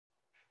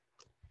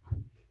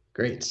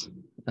Great. So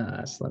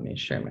let me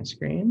share my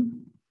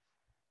screen.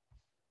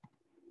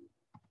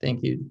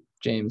 Thank you,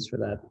 James, for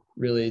that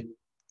really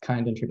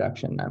kind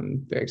introduction.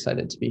 I'm very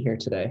excited to be here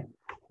today.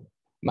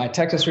 My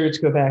Texas roots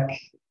go back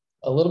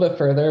a little bit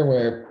further,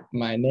 where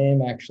my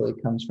name actually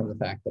comes from the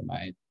fact that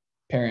my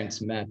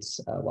parents met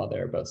while they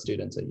were both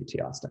students at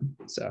UT Austin.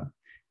 So,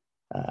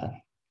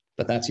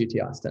 but that's UT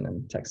Austin,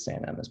 and Texas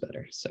A&M is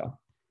better. So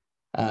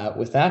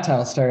with that,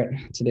 I'll start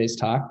today's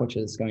talk, which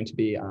is going to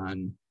be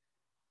on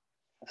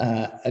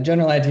a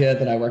general idea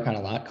that I work on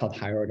a lot called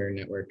higher order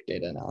network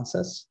data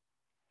analysis.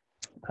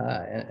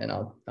 And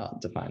I'll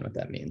define what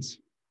that means.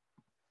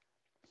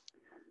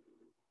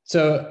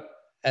 So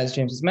as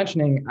James was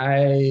mentioning,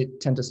 I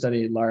tend to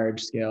study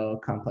large scale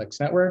complex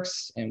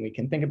networks, and we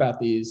can think about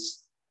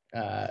these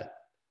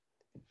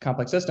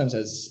complex systems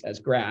as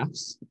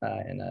graphs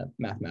in a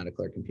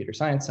mathematical or computer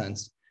science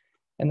sense.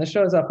 And this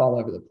shows up all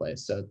over the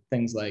place. So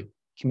things like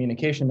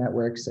communication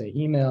networks, say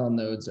email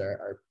nodes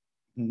are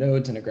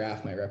nodes in a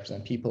graph might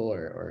represent people,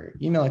 or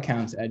email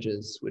accounts,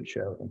 edges would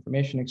show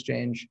information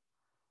exchange.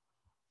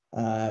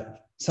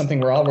 Something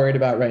we're all worried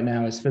about right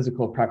now is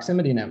physical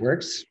proximity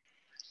networks,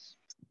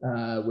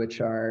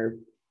 which are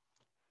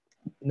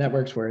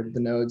networks where the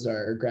nodes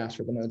are, graphs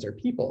where the nodes are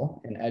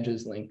people, and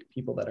edges link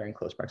people that are in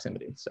close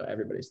proximity. So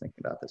everybody's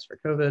thinking about this for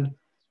COVID.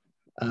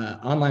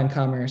 Online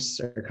commerce,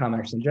 or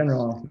commerce in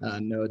general,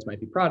 nodes might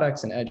be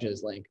products, and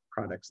edges link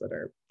products that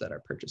are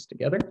purchased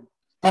together.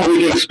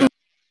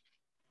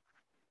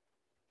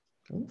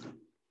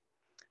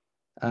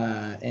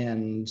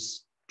 And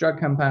drug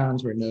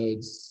compounds, where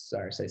nodes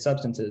are, say,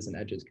 substances, and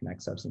edges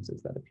connect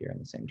substances that appear in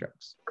the same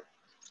drugs.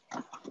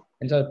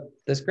 And so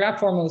this graph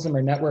formalism,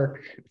 or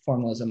network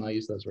formalism, I'll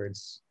use those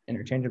words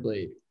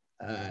interchangeably,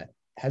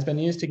 has been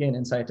used to gain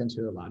insight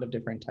into a lot of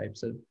different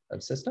types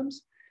of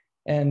systems.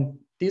 And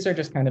these are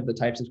just kind of the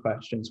types of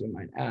questions we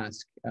might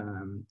ask.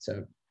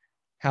 So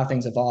how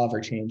things evolve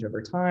or change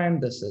over time.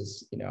 This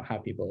is, how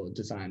people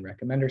design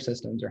recommender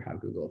systems, or how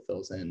Google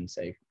fills in,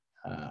 say,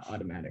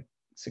 automatic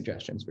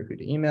suggestions for who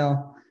to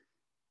email.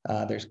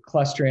 There's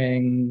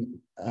clustering,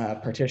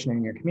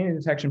 partitioning, or community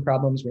detection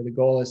problems, where the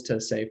goal is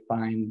to, say,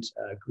 find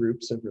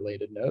groups of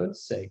related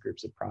nodes, say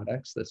groups of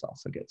products. This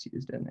also gets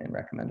used in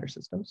recommender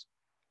systems.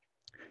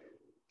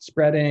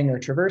 Spreading or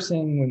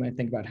traversing, we might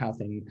think about how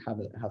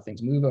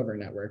things move over a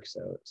network.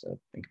 So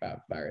think about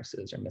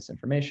viruses or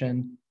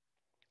misinformation.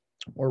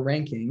 Or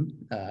ranking,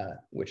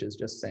 which is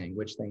just saying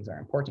which things are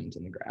important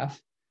in the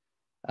graph.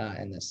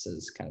 And this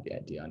is kind of the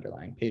idea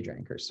underlying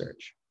PageRank or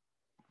search.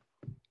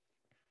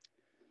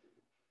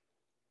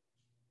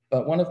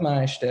 But one of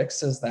my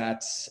shticks is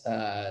that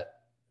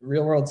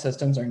real world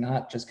systems are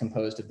not just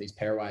composed of these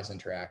pairwise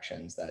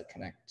interactions that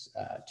connect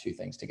two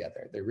things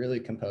together. They're really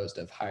composed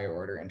of higher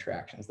order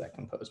interactions that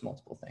compose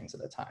multiple things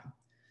at a time.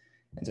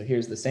 And so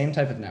here's the same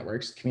type of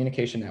networks,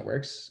 communication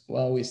networks.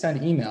 Well, we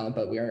send email,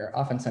 but we are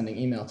often sending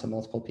email to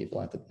multiple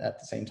people at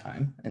the same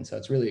time. And so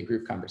it's really a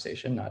group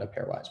conversation, not a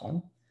pairwise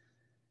one.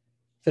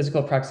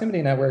 Physical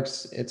proximity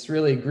networks, it's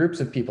really groups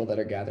of people that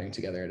are gathering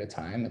together at a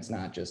time. It's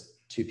not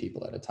just two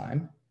people at a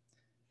time.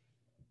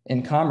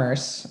 In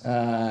commerce,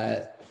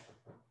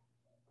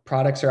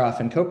 products are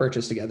often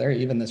co-purchased together.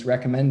 Even this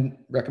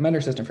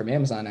recommender system from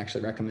Amazon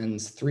actually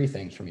recommends 3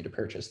 things for me to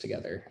purchase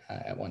together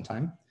at one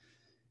time.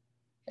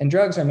 And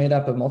drugs are made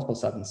up of multiple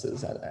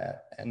substances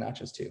and not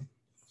just 2.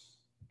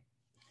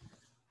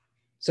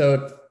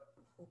 So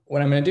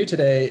what I'm going to do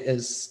today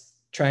is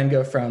try and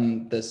go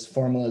from this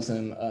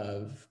formalism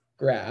of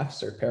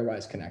graphs or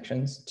pairwise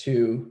connections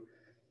to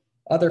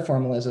other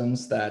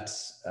formalisms that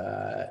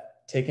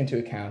take into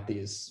account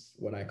these,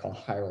 what I call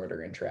higher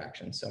order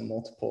interactions. So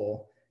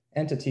multiple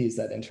entities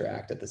that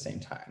interact at the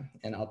same time.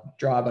 And I'll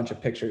draw a bunch of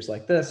pictures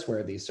like this,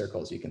 where these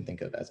circles you can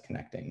think of as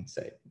connecting,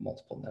 say,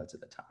 multiple nodes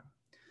at a time.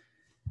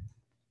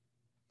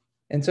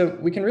 And so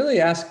we can really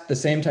ask the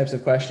same types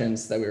of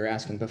questions that we were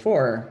asking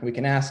before. We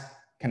can ask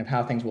kind of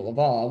how things will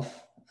evolve.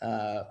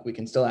 We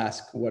can still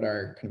ask what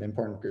are kind of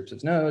important groups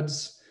of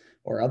nodes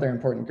or other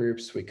important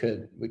groups. We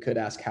could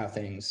ask how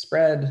things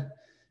spread,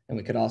 and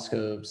we could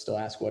also still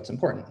ask what's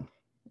important.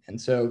 And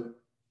so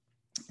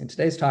in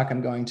today's talk,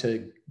 I'm going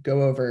to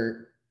go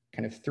over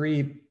kind of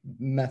 3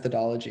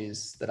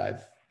 methodologies that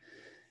I've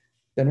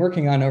been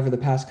working on over the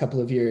past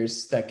couple of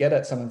years that get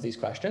at some of these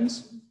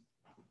questions.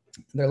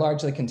 They're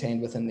largely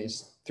contained within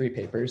these 3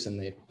 papers, and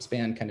they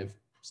span kind of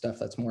stuff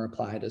that's more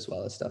applied as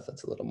well as stuff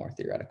that's a little more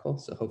theoretical.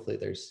 So hopefully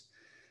there's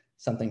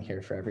something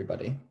here for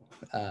everybody.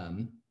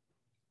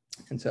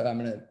 And so I'm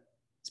going to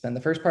spend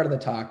the first part of the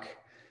talk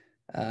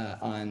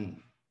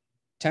on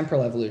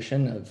temporal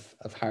evolution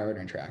of higher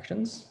order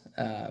interactions.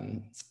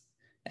 And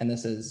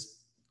this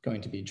is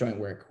going to be joint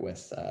work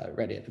with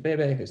Reddy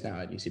Epebebe, who's now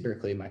at UC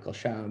Berkeley, Michael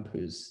Schaub,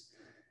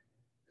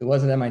 who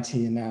was at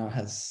MIT and now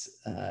has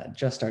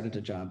just started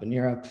a job in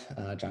Europe,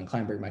 John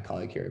Kleinberg, my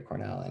colleague here at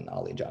Cornell, and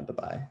Ali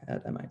Jadbabai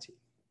at MIT.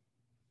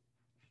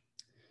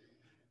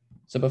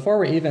 So before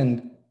we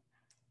even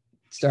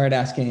start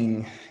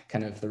asking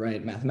kind of the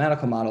right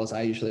mathematical models,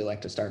 I usually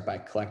like to start by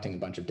collecting a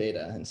bunch of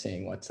data and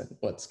seeing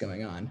what's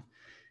going on.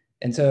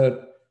 And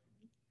so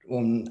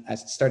when I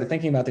started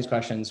thinking about these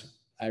questions,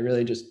 I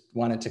really just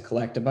wanted to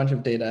collect a bunch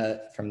of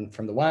data from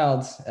the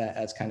wild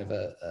as kind of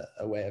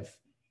a way of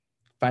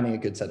finding a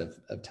good set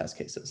of test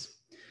cases.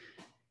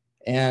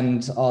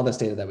 And all this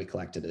data that we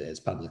collected is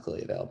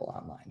publicly available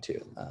online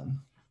too.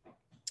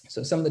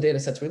 So some of the data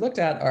sets we looked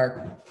at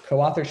are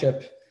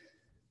co-authorship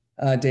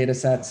data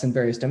sets in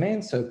various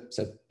domains. So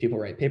people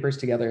write papers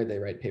together, they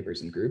write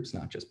papers in groups,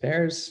 not just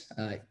pairs.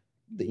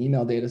 The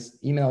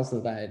emails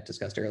that I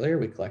discussed earlier,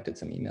 we collected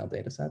some email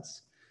data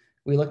sets.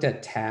 We looked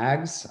at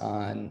tags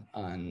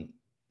on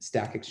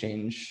Stack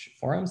Exchange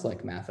forums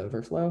like Math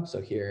Overflow.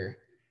 So here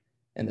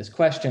in this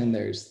question,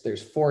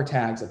 there's 4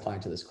 tags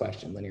applied to this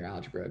question: linear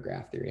algebra,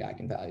 graph theory,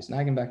 eigenvalues and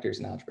eigenvectors,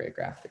 and algebraic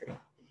graph theory.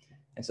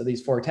 And so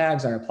these 4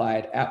 tags are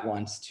applied at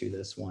once to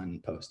this one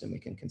post, and we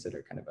can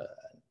consider kind of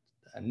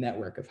a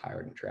network of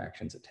high-order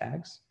interactions of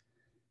tags.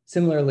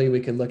 Similarly, we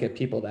could look at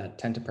people that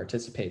tend to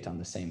participate on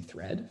the same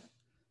thread.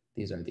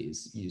 These are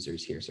these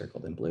users here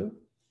circled in blue.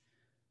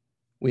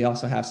 We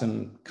also have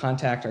some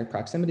contact or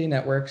proximity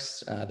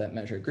networks that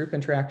measure group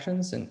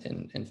interactions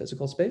in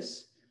physical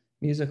space,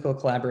 musical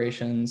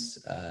collaborations,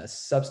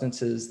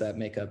 substances that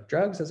make up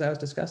drugs, as I was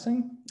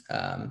discussing,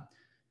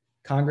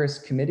 Congress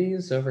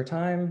committees over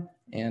time,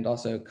 and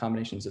also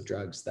combinations of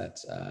drugs that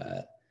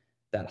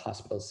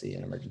hospitals see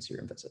in emergency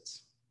room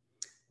visits.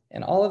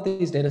 And all of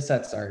these data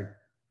sets are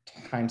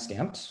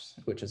time-stamped,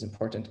 which is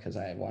important because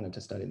I wanted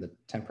to study the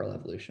temporal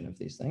evolution of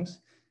these things.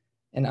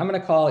 And I'm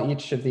going to call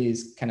each of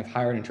these kind of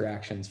high-order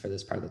interactions for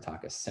this part of the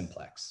talk a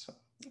simplex.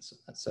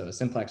 So a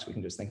simplex we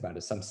can just think about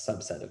as some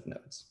subset of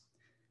nodes.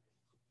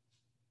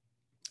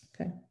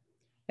 Okay,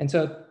 and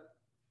so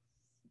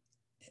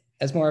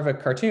as more of a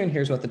cartoon,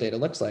 here's what the data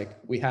looks like.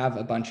 We have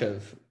a bunch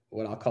of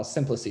what I'll call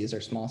simplices,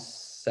 or small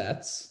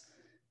sets.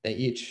 They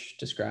each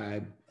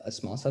describe a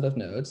small set of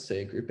nodes,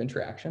 say a group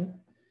interaction.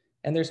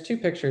 And there's 2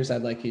 pictures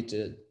I'd like you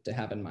to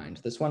have in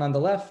mind. This one on the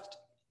left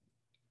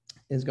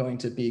is going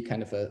to be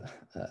kind of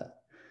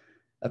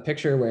a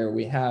picture where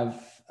we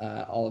have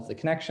all of the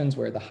connections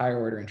where the higher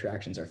order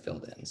interactions are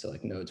filled in. So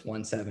like nodes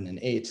 1, 7, and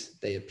 8,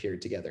 they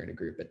appeared together in a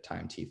group at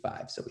time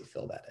t5, so we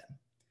fill that in.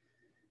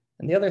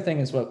 And the other thing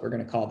is what we're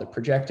going to call the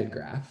projected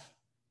graph,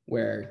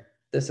 where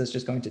this is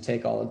just going to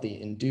take all of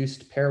the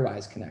induced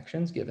pairwise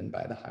connections given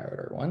by the higher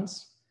order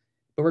ones,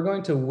 but we're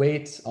going to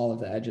weight all of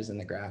the edges in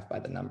the graph by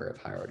the number of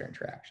higher order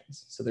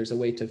interactions. So there's a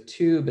weight of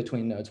 2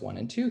 between nodes 1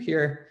 and 2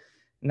 here,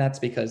 and that's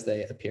because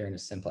they appear in a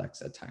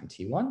simplex at time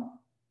t1,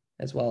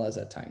 as well as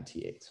at time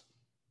t8.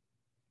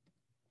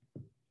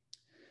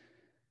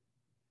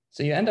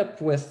 So you end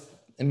up with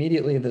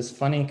immediately this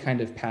funny kind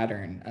of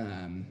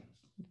pattern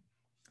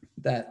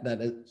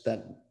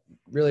that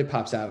really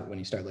pops out when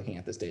you start looking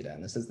at this data.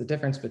 And this is the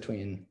difference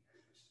between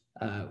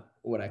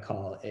what I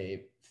call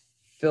a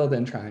filled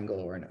in triangle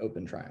or an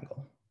open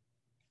triangle.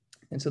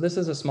 And so this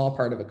is a small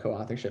part of a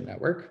co-authorship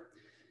network.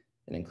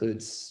 It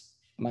includes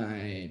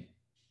my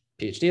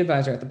PhD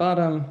advisor at the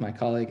bottom, my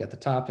colleague at the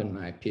top, and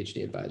my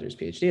PhD advisor's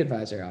PhD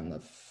advisor on the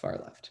far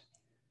left.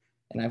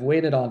 And I've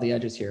weighted all the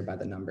edges here by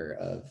the number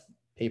of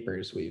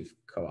papers we've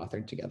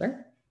co-authored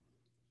together.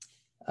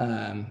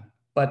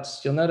 But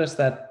you'll notice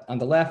that on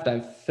the left,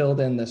 I've filled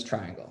in this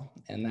triangle,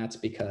 and that's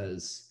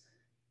because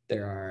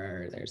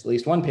there's at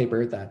least one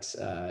paper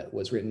that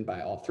was written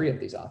by all 3 of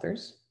these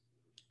authors,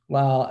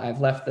 while I've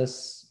left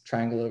this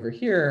triangle over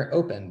here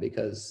open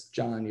because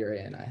John, Uri,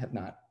 and I have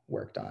not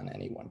worked on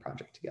any one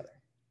project together,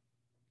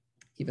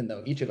 even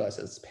though each of us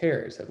as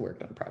pairs have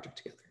worked on a project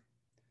together.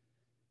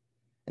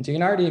 And so you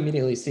can already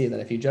immediately see that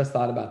if you just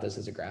thought about this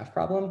as a graph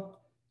problem,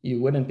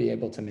 you wouldn't be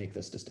able to make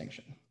this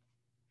distinction.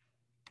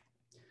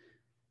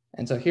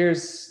 And so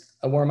here's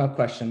a warm-up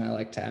question I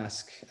like to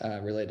ask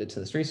related to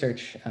this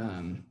research.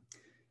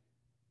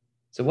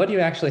 So what do you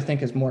actually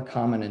think is more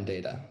common in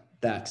data?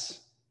 That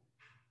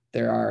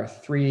there are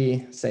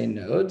 3, say,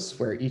 nodes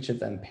where each of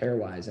them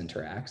pairwise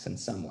interacts in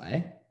some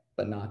way,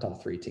 but not all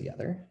 3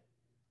 together?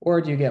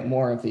 Or do you get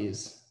more of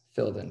these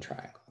filled in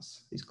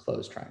triangles, these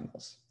closed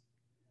triangles?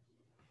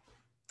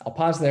 I'll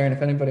pause there, and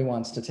if anybody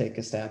wants to take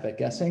a stab at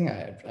guessing,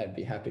 I'd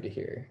be happy to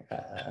hear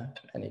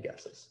any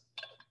guesses.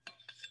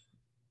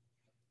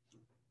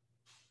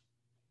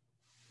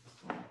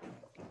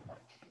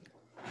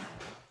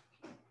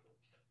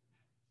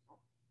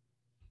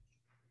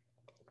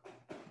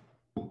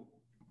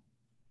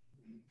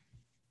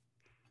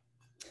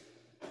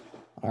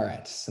 All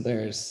right, so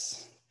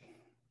there's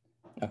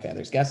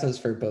guesses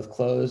for both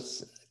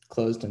closed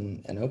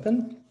and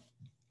open.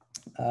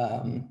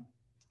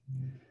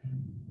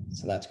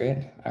 So that's great.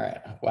 All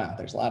right, wow,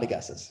 there's a lot of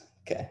guesses.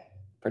 Okay,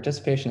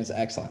 participation is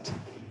excellent.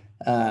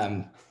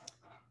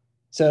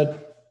 So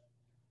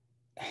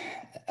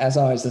as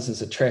always, this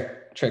is a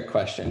trick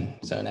question.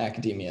 So in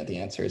academia, the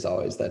answer is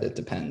always that it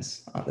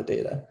depends on the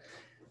data.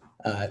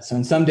 So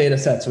in some data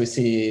sets, we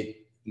see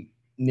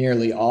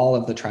nearly all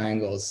of the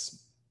triangles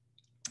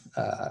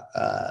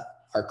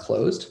are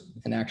closed.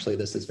 And actually,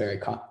 this is very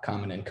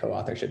common in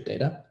co-authorship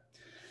data.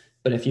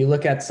 But if you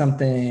look at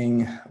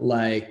something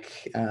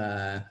like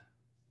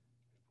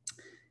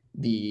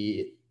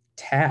the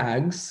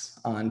tags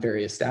on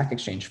various Stack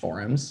Exchange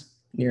forums,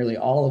 nearly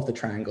all of the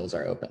triangles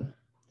are open.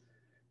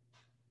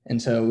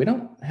 And so we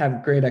don't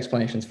have great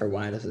explanations for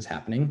why this is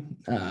happening,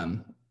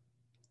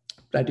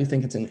 but I do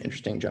think it's an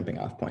interesting jumping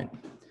off point.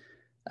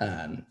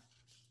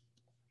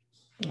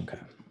 Okay.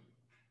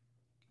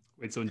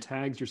 Wait, so in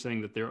tags, you're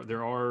saying that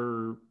there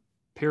are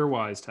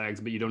pairwise tags,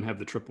 but you don't have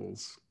the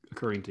triples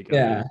occurring together.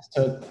 Yeah.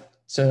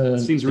 So it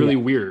seems really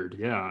weird.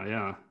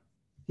 Yeah.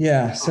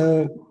 Yeah.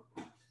 So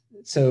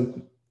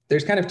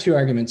there's kind of two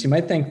arguments. You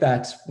might think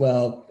that,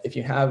 well, if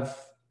you have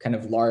kind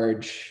of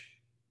large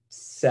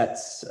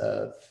sets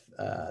of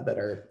that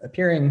are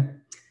appearing,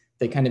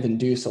 they kind of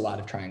induce a lot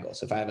of triangles.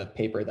 So if I have a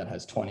paper that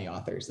has 20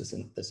 authors,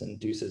 this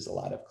induces a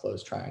lot of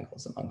closed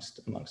triangles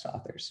amongst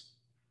authors.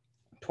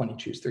 20,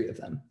 choose 3 of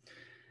them.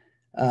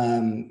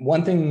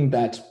 One thing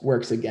that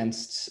works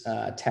against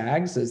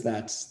tags is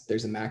that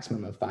there's a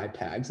maximum of 5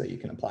 tags that you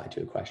can apply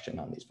to a question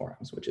on these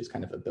forums, which is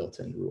kind of a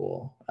built-in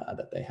rule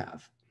that they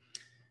have.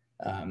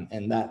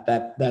 And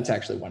that's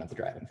actually one of the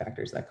driving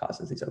factors that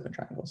causes these open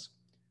triangles.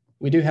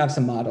 We do have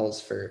some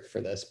models for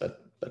this,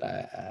 but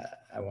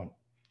I won't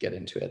get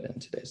into it in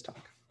today's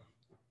talk.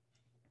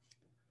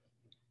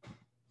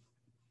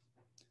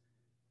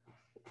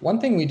 One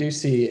thing we do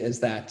see is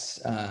that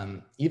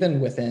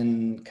even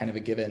within kind of a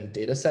given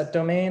data set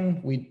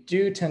domain, we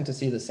do tend to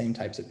see the same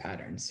types of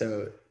patterns.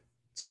 So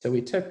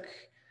we took,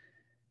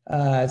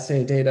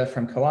 say, data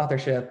from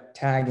co-authorship,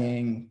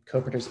 tagging,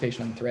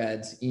 co-participation in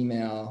threads,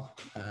 email,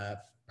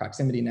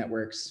 proximity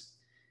networks,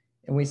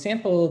 and we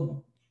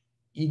sampled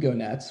ego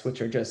nets, which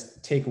are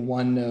just take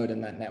one node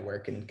in that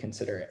network and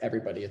consider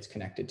everybody it's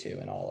connected to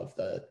and all of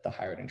the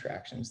higher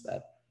interactions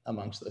that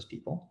amongst those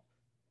people.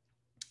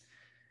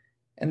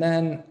 And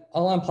then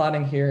all I'm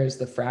plotting here is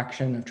the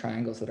fraction of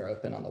triangles that are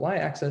open on the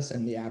y-axis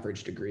and the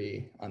average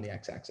degree on the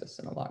x-axis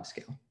in a log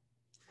scale.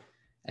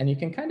 And you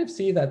can kind of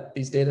see that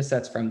these data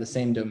sets from the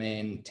same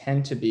domain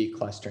tend to be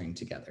clustering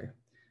together.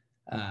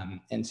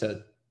 And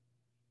so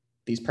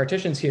these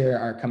partitions here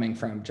are coming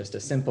from just a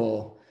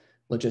simple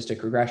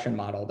logistic regression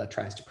model that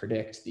tries to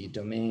predict the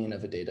domain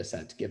of a data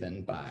set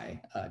given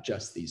by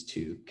just these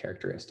 2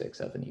 characteristics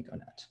of an ego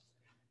net.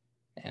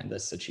 And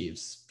this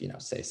achieves,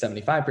 say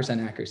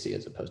 75% accuracy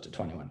as opposed to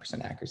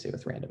 21% accuracy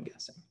with random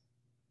guessing.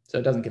 So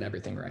it doesn't get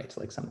everything right,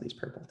 like some of these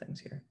purple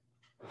things here.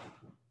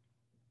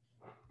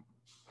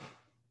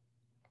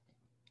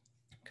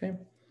 Okay.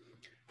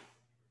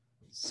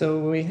 So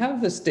we have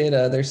this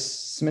data. There's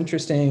some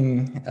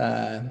interesting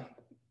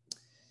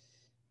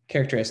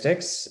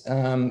characteristics.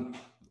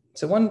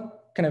 So one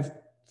kind of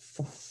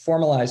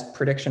formalized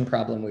prediction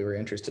problem we were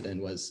interested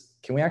in was,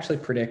 can we actually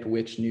predict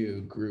which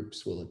new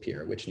groups will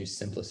appear, which new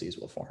simplices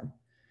will form?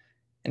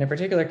 And in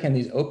particular, can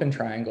these open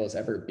triangles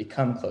ever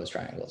become closed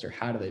triangles, or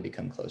how do they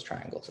become closed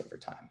triangles over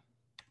time?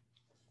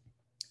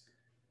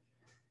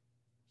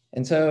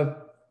 And so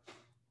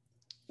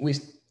we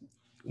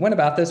went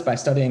about this by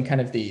studying kind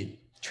of the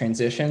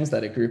transitions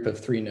that a group of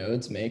 3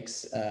 nodes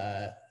makes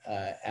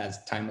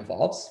as time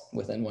evolves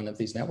within one of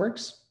these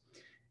networks.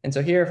 And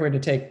so here, if we were to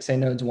take, say,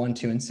 nodes 1,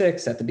 2, and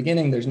 6, at the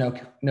beginning, there's no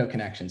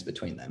connections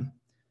between them.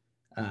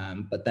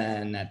 But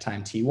then at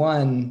time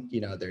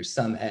t1, there's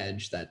some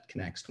edge that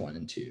connects 1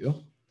 and 2.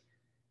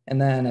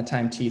 And then at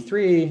time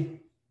t3,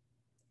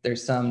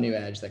 there's some new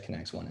edge that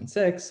connects 1 and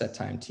 6. At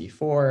time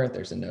t4,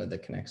 there's a node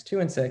that connects 2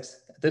 and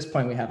 6. At this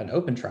point, we have an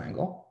open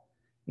triangle.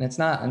 And it's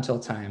not until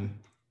time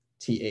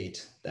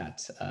t8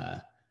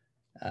 that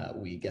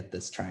we get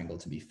this triangle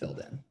to be filled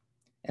in.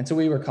 And so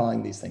we were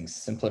calling these things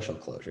simplicial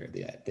closure.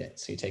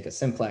 So you take a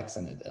simplex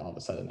and all of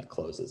a sudden it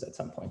closes at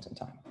some point in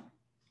time.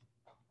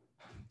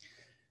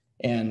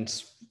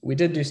 And we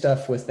did do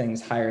stuff with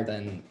things higher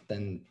than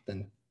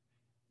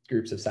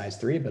groups of size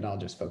 3, but I'll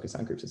just focus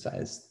on groups of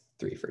size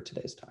 3 for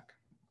today's talk.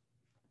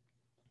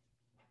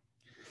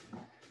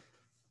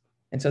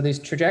 And so these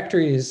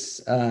trajectories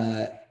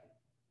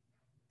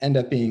end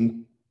up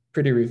being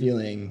pretty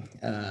revealing.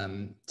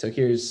 So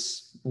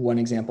here's one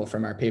example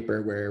from our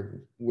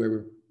paper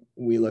where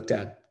we looked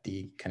at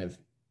the kind of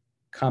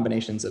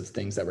combinations of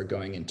things that were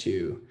going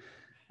into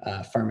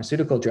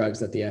pharmaceutical drugs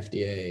that the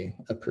FDA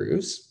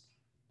approves.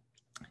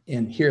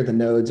 And here the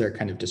nodes are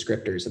kind of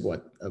descriptors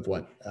of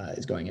what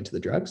is going into the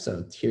drug.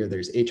 So here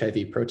there's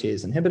HIV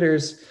protease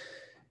inhibitors,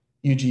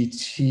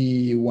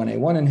 UGT1A1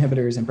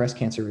 inhibitors, and breast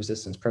cancer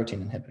resistance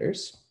protein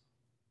inhibitors.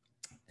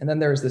 And then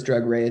there was this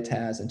drug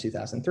Rayataz in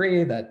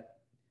 2003 that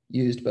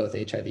used both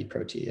HIV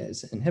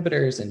protease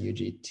inhibitors and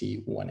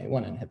UGT1A1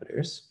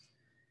 inhibitors.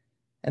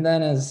 And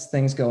then as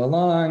things go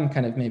along,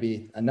 kind of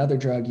maybe another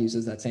drug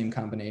uses that same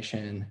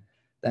combination,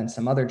 then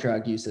some other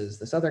drug uses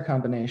this other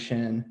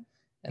combination,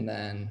 and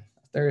then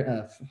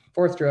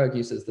fourth drug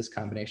uses this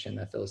combination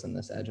that fills in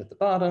this edge at the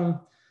bottom,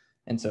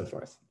 and so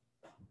forth.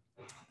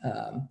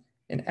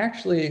 And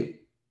actually,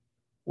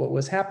 what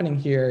was happening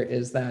here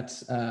is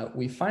that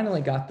we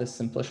finally got this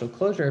simplicial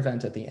closure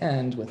event at the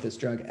end with this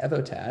drug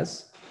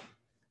Evotaz,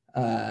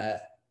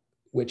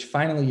 which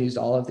finally used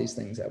all of these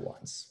things at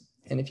once.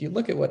 And if you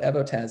look at what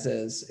Evotaz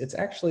is, it's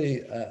actually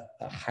a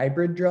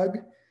hybrid drug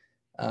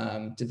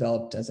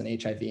developed as an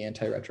HIV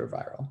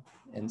antiretroviral.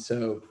 And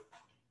so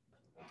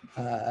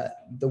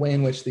the way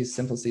in which these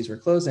simplices were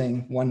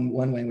closing,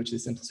 one way in which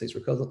these simplices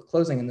were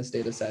closing in this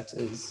data set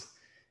is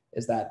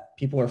that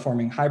people were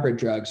forming hybrid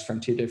drugs from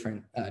two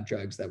different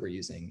drugs that were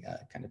using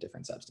kind of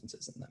different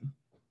substances in them.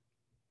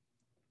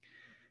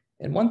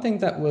 And one thing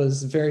that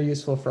was very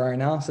useful for our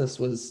analysis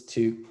was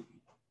to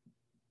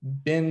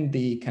bin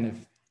the kind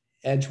of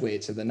edge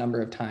weights, or the number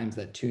of times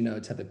that two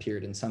nodes have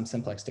appeared in some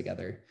simplex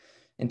together,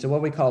 into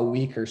what we call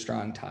weak or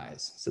strong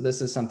ties. So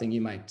this is something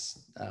you might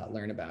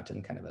learn about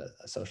in kind of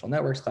a social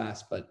networks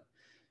class, but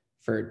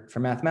for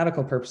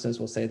mathematical purposes,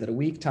 we'll say that a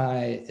weak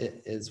tie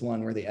is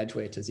one where the edge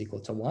weight is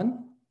equal to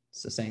 1.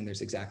 So saying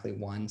there's exactly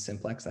one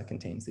simplex that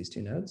contains these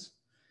two nodes.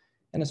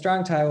 And a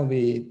strong tie will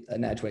be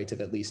an edge weight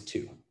of at least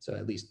 2. So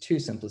at least 2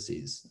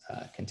 simplices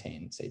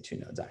contain, say, 2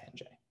 nodes I and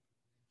j.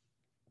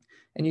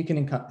 And you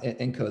can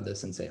encode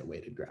this in, say, a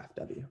weighted graph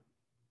W.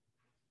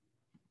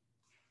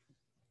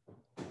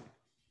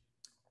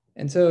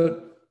 And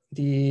so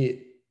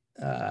the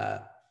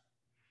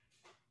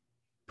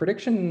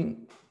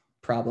prediction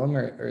problem,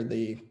 or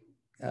the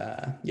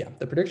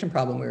prediction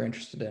problem we were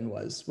interested in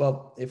was,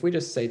 well, if we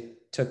just say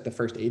took the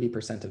first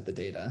 80% of the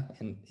data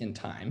in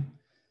time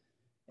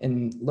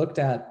and looked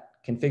at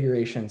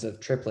configurations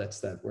of triplets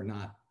that were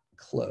not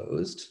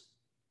closed,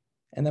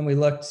 and then we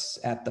looked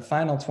at the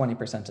final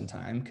 20% in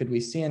time, could we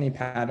see any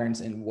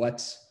patterns in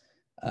what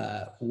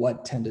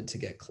tended to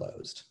get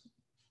closed?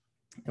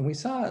 And we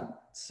saw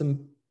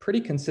some pretty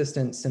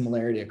consistent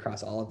similarity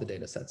across all of the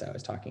data sets I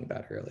was talking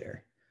about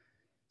earlier.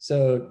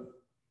 So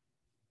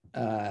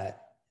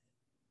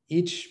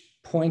each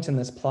point in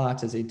this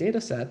plot is a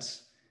data set,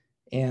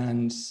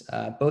 and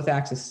both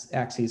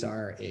axes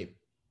are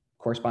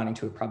corresponding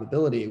to a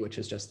probability, which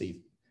is just the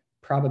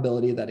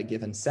probability that a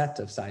given set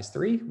of size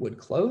 3 would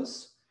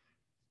close,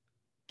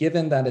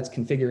 given that its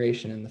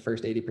configuration in the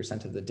first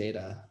 80% of the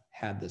data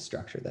had this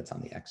structure that's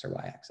on the x or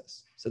y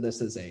axis. So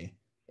this is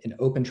an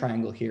open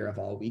triangle here of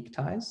all weak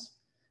ties,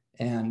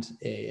 and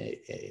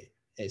a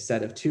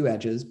set of 2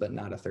 edges, but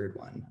not a third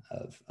one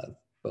of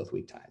both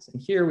weak ties.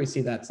 And here we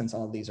see that since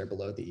all of these are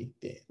below the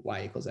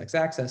y equals x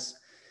axis,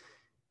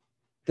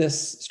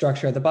 this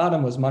structure at the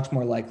bottom was much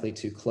more likely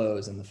to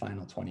close in the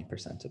final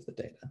 20% of the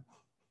data.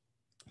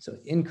 So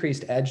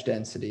increased edge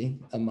density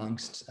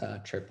amongst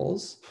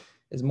triples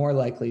is more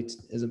likely,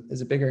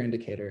 is a bigger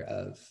indicator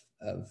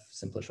of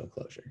simplicial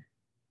closure.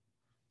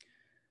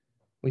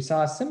 We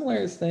saw a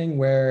similar thing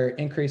where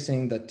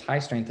increasing the tie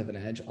strength of an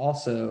edge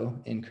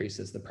also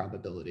increases the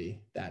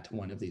probability that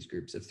one of these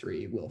groups of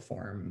 3 will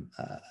form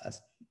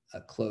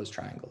a closed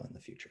triangle in the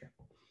future.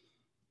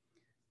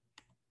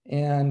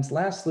 And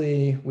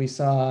lastly, we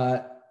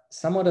saw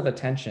somewhat of a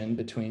tension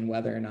between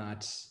whether or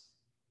not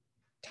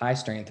tie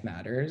strength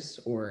matters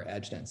or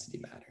edge density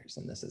matters.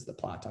 And this is the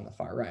plot on the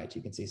far right.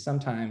 You can see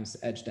sometimes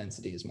edge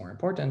density is more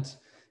important,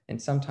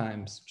 and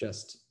sometimes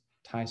just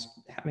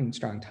having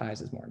strong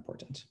ties is more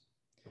important.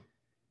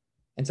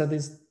 And so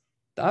the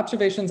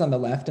observations on the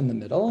left and the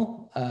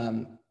middle,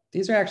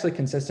 these are actually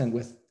consistent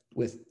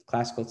with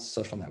classical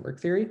social network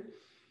theory.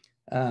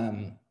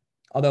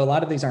 Although a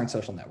lot of these aren't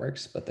social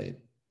networks, but they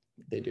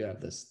do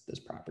have this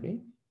property.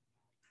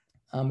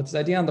 But this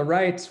idea on the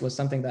right was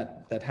something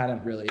that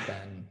hadn't really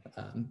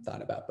been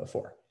thought about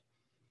before.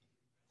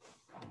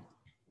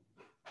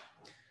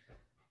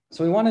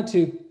 So we wanted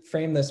to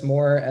frame this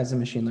more as a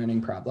machine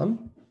learning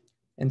problem.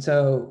 And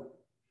so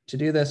to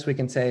do this, we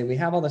can say we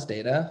have all this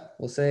data.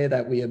 We'll say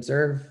that we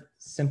observe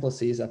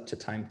simplices up to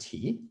time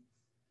t.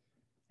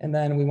 And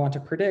then we want to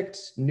predict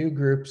new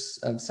groups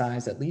of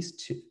size at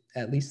least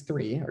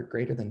 3 or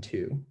greater than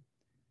 2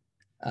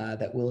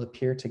 that will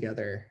appear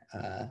together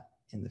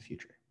in the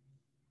future.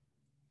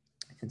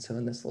 And so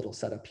in this little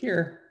setup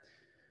here,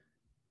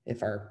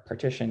 if our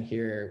partition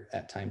here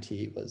at time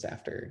t was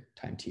after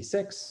time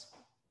t6,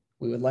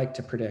 we would like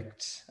to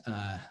predict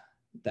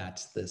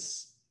that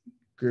this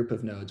group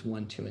of nodes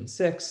 1, 2, and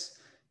 6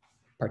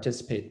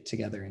 participate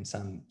together in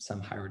some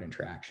high-order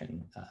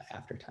interaction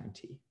after time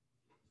t.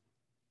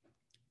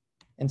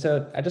 And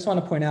so I just want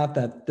to point out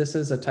that this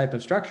is a type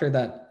of structure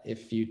that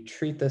if you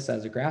treat this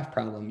as a graph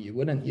problem, you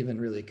wouldn't even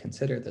really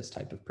consider this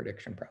type of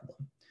prediction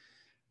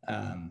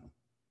problem.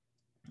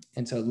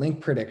 And so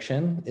link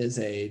prediction is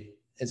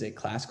a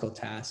classical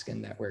task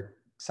in network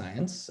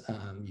science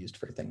used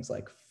for things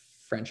like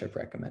friendship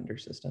recommender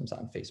systems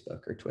on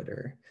Facebook or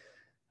Twitter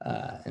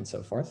and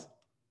so forth.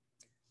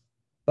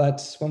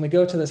 But when we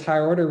go to this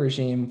higher order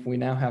regime, we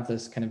now have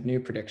this kind of new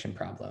prediction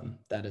problem.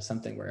 That is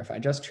something where if I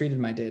just treated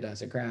my data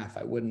as a graph,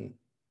 it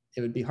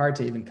would be hard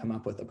to even come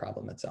up with the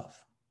problem itself.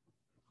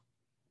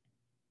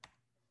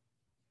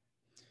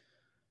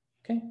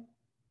 Okay,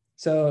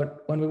 so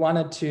when we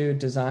wanted to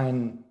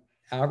design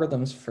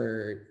algorithms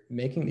for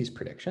making these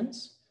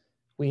predictions,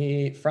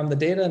 from the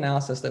data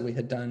analysis that we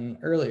had done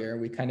earlier,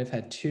 we kind of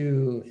had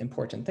 2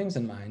 important things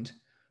in mind.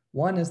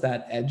 One is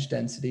that edge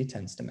density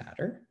tends to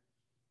matter.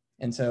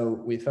 And so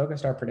we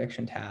focused our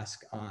prediction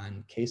task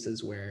on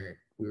cases where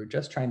we were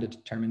just trying to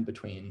determine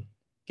between,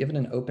 given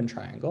an open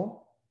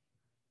triangle,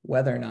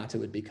 whether or not it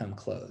would become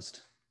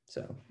closed.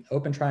 So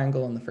open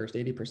triangle in the first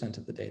 80%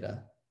 of the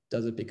data,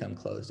 does it become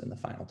closed in the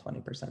final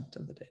 20%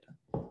 of the data?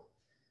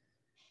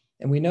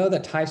 And we know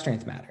that tie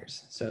strength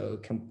matters. So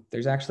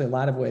there's actually a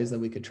lot of ways that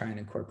we could try and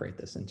incorporate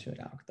this into an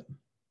algorithm.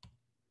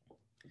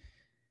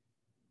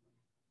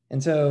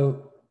 And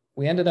so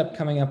we ended up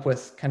coming up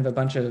with kind of a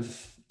bunch of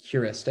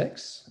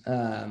heuristics.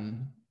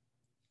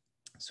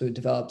 So we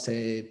developed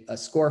a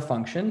score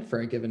function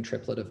for a given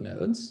triplet of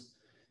nodes.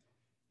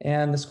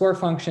 And the score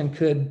function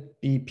could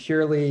be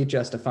purely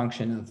just a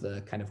function of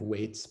the kind of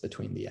weights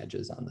between the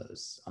edges on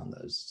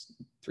those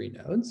three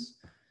nodes.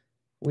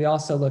 We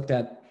also looked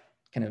at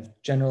kind of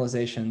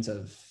generalizations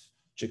of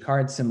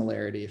Jacquard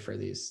similarity for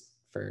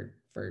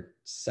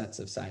sets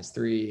of size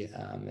 3,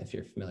 if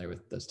you're familiar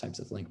with those types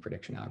of link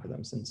prediction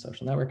algorithms in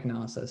social network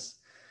analysis.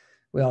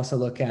 We also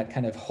look at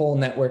kind of whole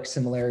network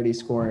similarity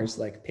scores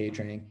like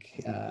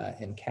PageRank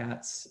in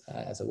CATS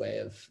as a way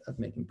of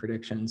making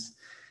predictions.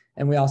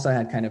 And we also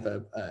had kind of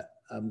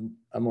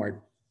a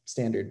more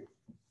standard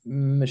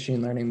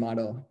machine learning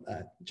model,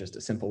 just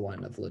a simple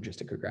one of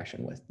logistic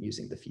regression with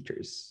using the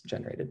features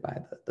generated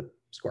by the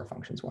score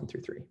functions 1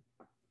 through 3.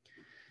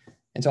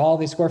 And so all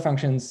these score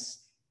functions,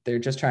 they're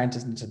just trying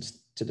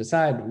to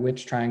decide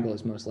which triangle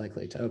is most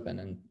likely to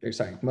open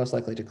most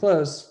likely to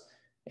close.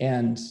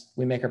 And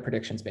we make our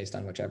predictions based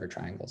on whichever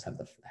triangles have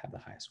the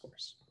highest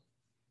scores.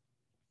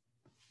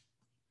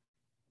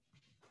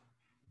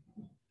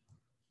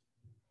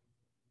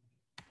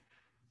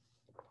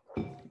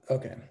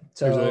 Okay,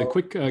 so there's a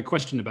quick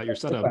question about your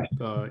setup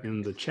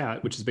in the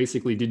chat, which is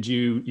basically, did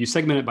you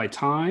segment it by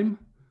time,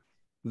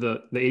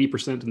 the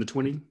 80% and the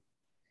 20?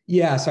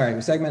 Yeah, sorry,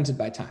 we segmented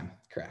by time,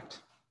 correct.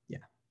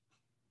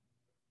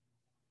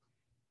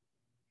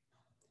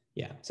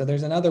 Yeah, so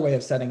there's another way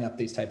of setting up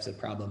these types of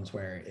problems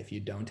where if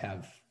you don't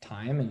have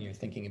time and you're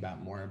thinking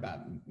more about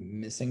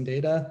missing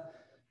data,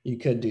 you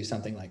could do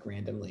something like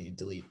randomly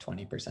delete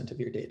 20% of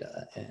your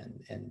data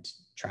and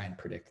try and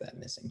predict that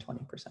missing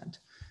 20%.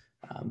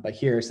 But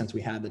here, since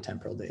we had the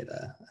temporal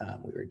data,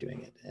 we were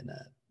doing it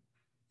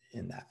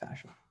in that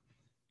fashion.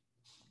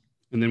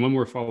 And then one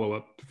more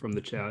follow-up from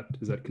the chat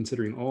is that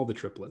considering all the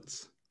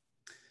triplets.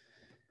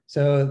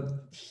 So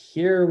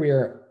here we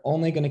are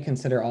only going to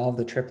consider all of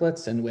the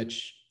triplets in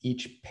which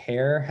each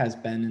pair has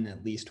been in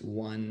at least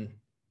one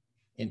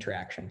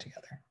interaction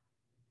together.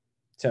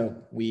 So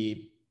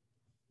we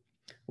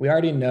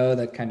already know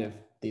that kind of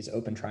these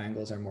open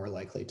triangles are more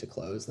likely to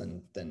close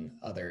than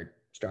other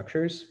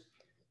structures.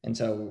 And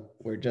so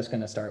we're just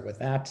going to start with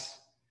that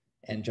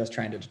and just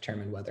trying to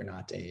determine whether or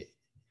not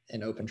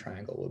an open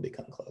triangle will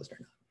become closed or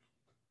not.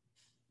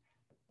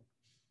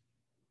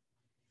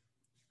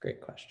 Great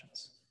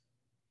questions.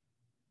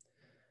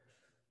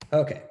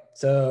 Okay,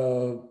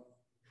 so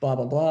blah,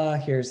 blah, blah.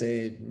 Here's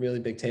a really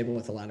big table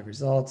with a lot of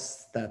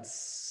results.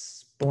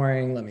 That's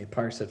boring. Let me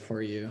parse it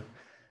for you.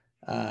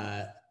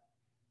 The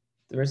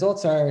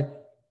results are,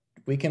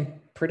 we can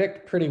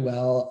predict pretty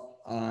well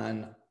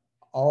on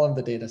all of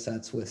the data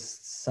sets with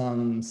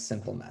some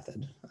simple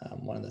method.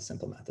 One of the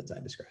simple methods I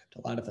described.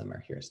 A lot of them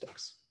are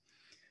heuristics.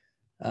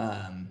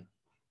 I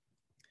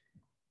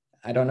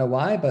don't know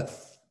why, but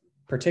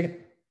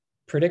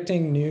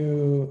predicting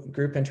new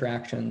group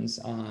interactions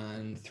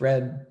on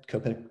thread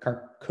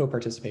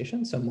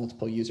co-participation, so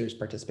multiple users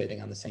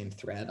participating on the same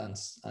thread on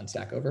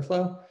Stack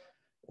Overflow,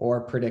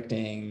 or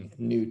predicting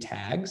new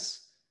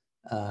tags,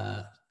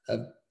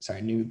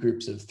 new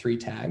groups of 3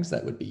 tags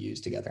that would be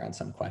used together on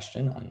some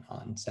question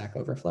on Stack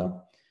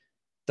Overflow.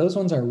 Those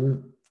ones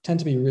tend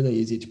to be really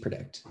easy to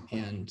predict.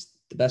 And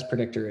the best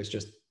predictor is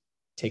just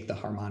take the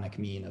harmonic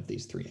mean of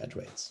these 3 edge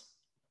weights.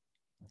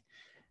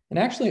 And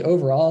actually,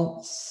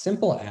 overall,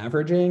 simple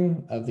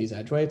averaging of these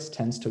edge weights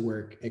tends to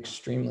work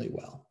extremely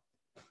well.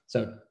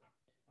 So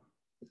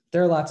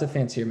there are lots of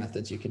fancier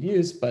methods you could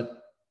use,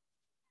 but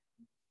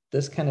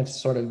this kind of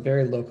sort of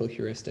very local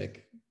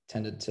heuristic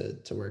tended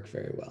to work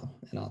very well.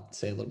 And I'll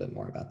say a little bit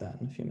more about that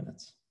in a few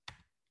minutes.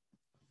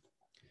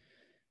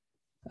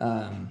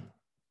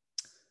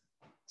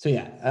 So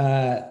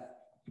yeah,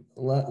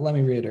 let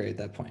me reiterate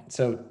that point.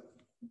 So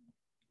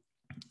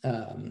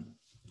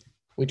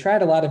we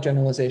tried a lot of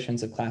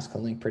generalizations of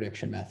classical link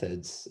prediction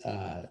methods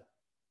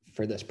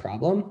for this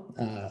problem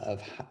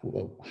of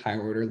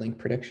higher order link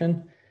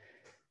prediction.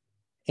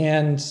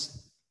 And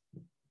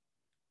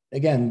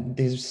again,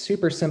 these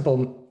super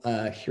simple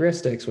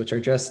heuristics, which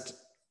are just,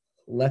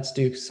 let's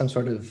do some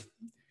sort of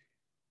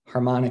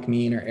harmonic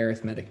mean or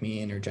arithmetic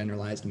mean or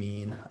generalized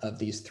mean of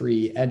these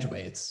 3 edge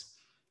weights.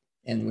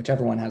 And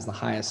whichever one has the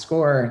highest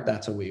score,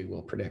 that's what we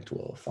will predict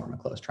will form a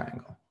closed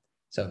triangle.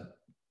 So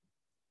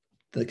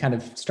the kind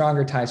of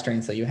stronger tie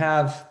strengths that you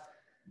have,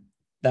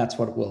 that's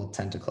what will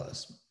tend to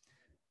close.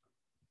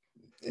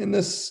 And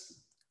this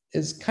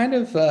is kind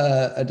of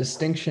a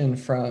distinction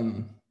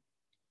from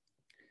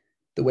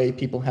the way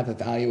people have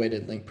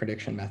evaluated link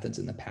prediction methods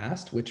in the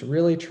past, which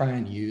really try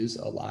and use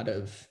a lot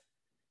of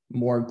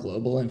more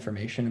global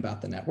information about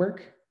the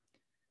network.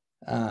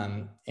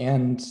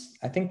 And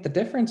I think the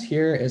difference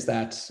here is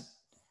that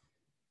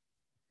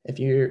if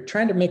you're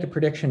trying to make a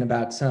prediction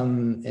about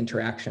some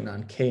interaction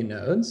on k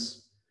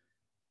nodes,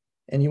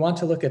 and you want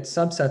to look at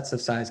subsets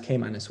of size k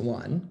minus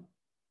 1,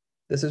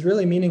 this is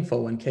really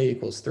meaningful when k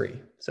equals 3.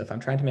 So if I'm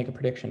trying to make a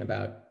prediction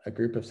about a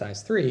group of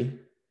size 3,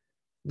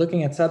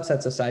 looking at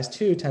subsets of size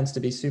 2 tends to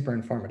be super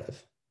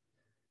informative.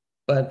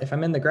 But if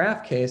I'm in the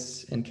graph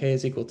case and k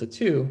is equal to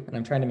 2, and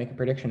I'm trying to make a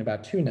prediction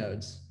about 2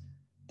 nodes,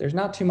 there's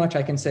not too much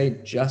I can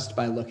say just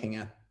by looking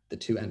at the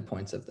 2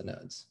 endpoints of the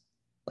nodes.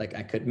 Like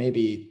I could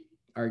maybe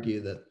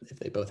argue that if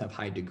they both have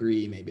high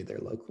degree, maybe they're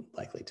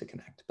likely to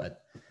connect.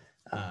 But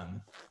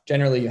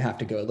generally, you have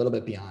to go a little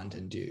bit beyond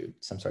and do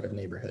some sort of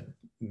neighborhood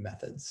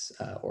methods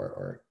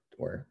or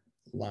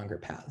longer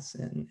paths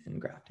in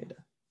graph data.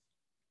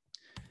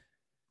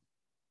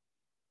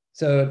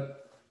 So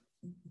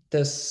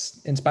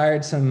this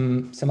inspired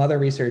some other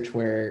research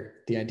where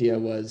the idea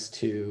was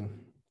to,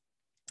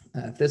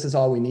 if this is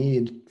all we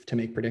need to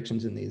make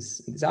predictions in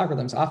these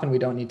algorithms, often we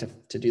don't need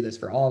to do this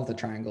for all of the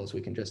triangles.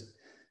 We can just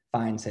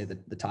find, say,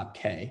 the top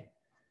k.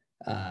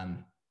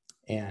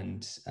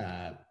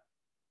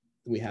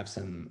 We have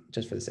some,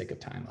 just for the sake of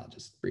time, I'll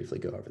just briefly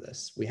go over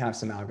this. We have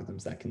some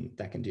algorithms that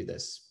can do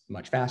this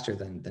much faster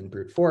than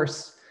brute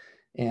force.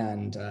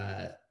 And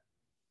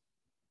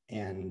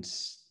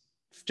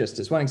just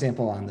as one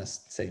example on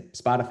this, say,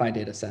 Spotify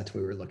data set,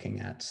 we were looking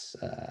at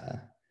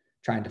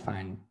trying to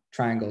find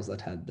triangles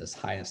that had this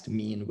highest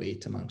mean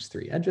weight amongst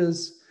 3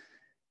 edges.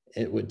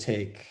 It would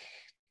take,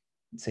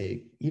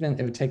 say,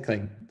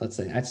 like, let's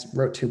say, I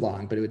wrote too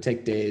long, but it would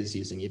take days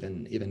using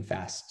even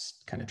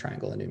fast kind of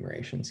triangle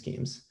enumeration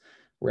schemes.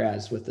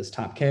 Whereas with this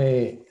top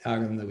K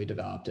algorithm that we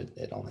developed,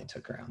 it only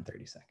took around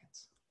 30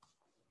 seconds.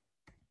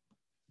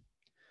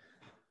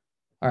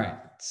 All right,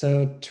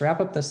 so to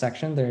wrap up this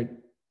section,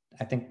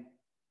 I think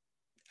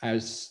I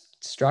was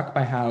struck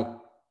by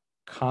how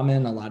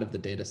common a lot of the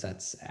data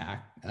sets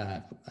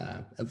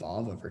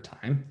evolve over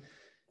time.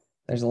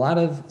 There's a lot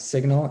of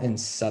signal in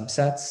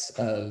subsets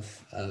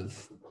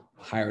of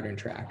higher order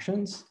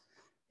interactions.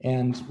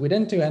 And we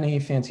didn't do any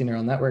fancy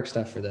neural network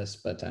stuff for this,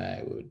 but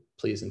I would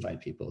please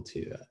invite people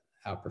to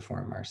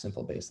outperform our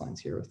simple baselines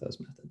here with those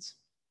methods.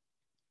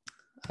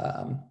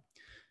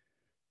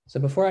 So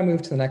before I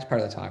move to the next part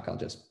of the talk, I'll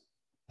just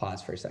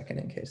pause for a second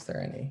in case there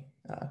are any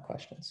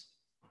questions.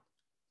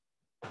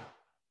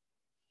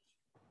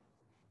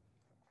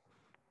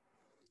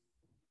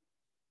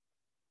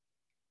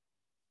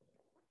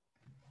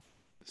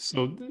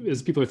 So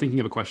as people are thinking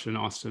of a question,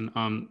 Austin,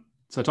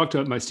 so I talk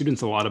to my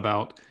students a lot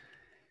about,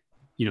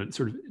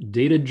 sort of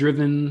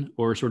data-driven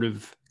or sort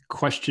of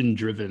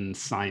question-driven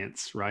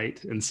science,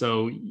 right? And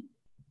so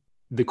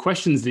the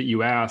questions that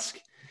you ask,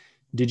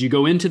 did you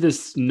go into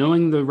this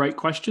knowing the right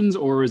questions,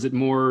 or is it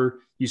more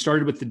you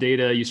started with the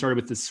data, you started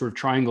with this sort of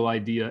triangle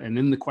idea, and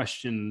then the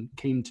question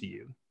came to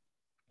you?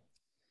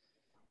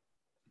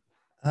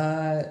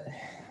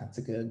 That's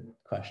a good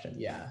question.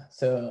 Yeah.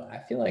 So I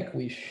feel like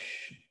we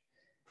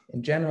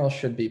in general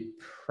should be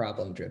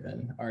problem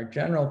driven. Our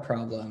general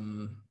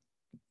problem,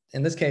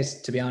 in this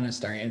case, to be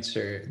honest, our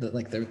answer,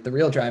 the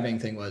real driving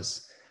thing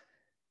was,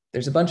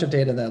 there's a bunch of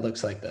data that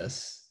looks like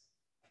this.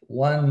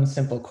 One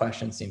simple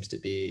question seems to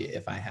be,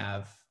 if I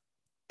have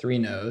 3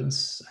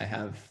 nodes, I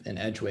have an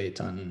edge weight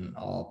on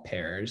all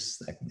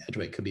pairs, that edge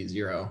weight could be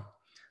 0.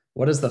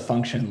 What does the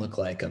function look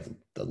like of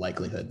the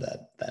likelihood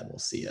that we'll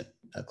see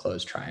a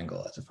closed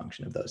triangle as a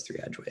function of those 3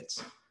 edge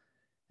weights?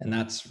 And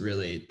that's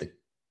really the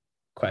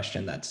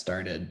question that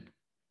started,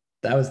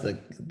 that was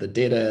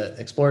the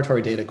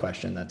exploratory data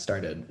question that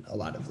started a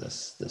lot of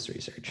this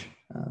research.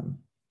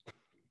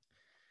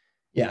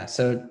 Yeah,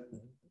 so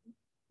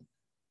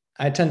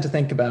I tend to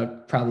think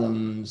about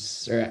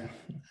problems, or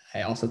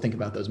I also think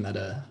about those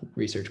meta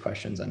research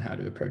questions on how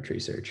to approach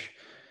research.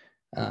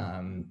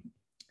 And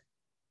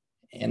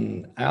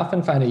I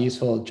often find it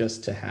useful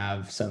just to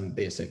have some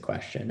basic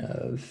question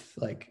of,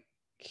 like,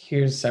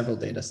 here's several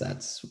data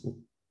sets.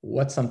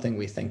 What's something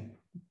we think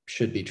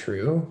should be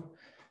true?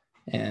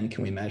 And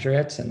can we measure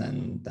it? And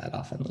then that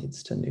often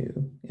leads to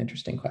new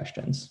interesting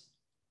questions.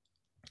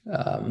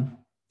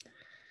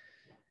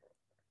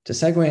 To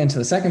segue into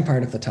the second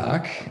part of the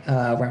talk, where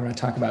I'm going to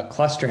talk about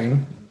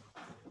clustering,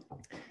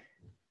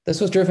 this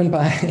was driven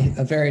by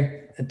a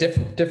very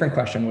different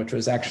question, which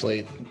was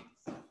actually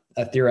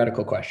a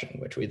theoretical question,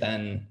 which we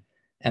then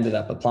ended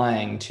up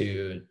applying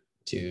to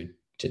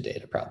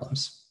data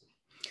problems.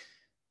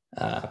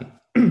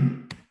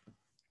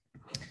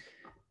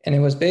 And it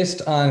was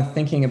based on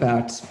thinking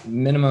about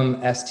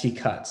minimum ST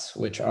cuts,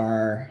 which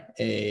are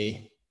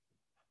a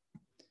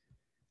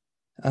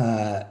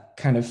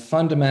kind of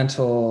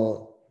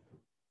fundamental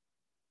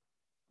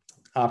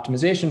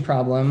optimization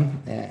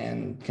problem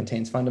and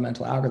contains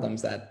fundamental algorithms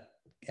that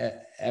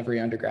every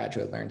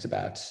undergraduate learns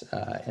about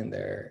in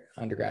their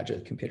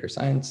undergraduate computer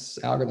science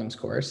algorithms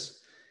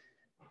course.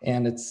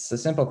 And it's a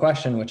simple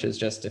question, which is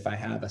just, if I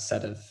have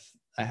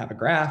I have a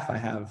graph, I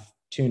have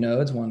 2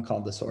 nodes, one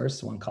called the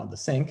source, one called the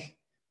sink,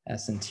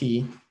 S and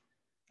T.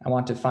 I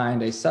want to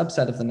find a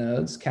subset of the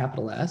nodes,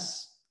 capital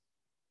S,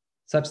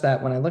 such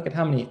that when I look at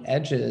how many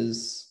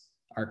edges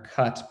are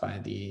cut by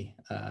the,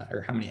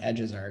 or how many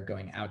edges are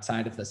going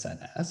outside of the set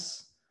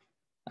S,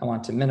 I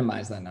want to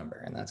minimize that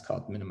number, and that's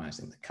called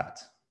minimizing the cut.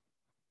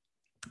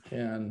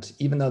 And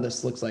even though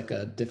this looks like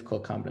a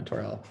difficult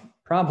combinatorial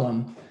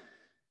problem,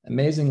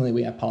 amazingly,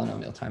 we have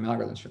polynomial time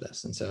algorithms for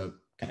this. And so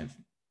kind of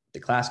the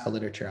classical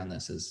literature on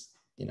this is,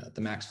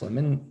 the max flow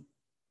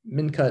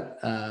min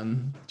cut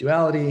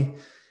duality.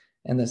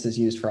 And this is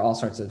used for all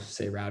sorts of,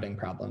 say, routing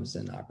problems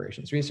in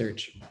operations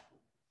research.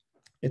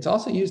 It's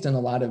also used in a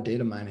lot of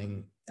data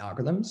mining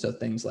algorithms. So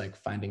things like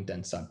finding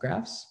dense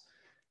subgraphs,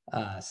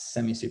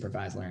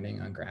 semi-supervised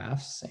learning on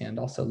graphs, and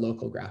also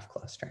local graph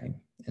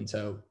clustering. And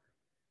so,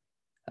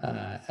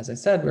 as I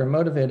said, we're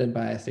motivated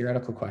by a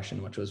theoretical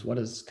question, which was what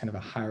is kind of a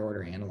higher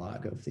order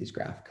analog of these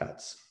graph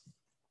cuts?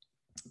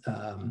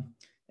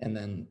 And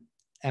then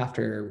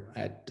after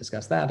I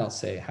discuss that, I'll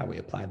say how we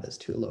apply this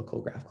to a local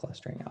graph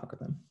clustering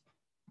algorithm.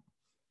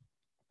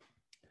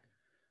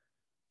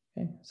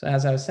 Okay, so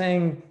as I was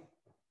saying,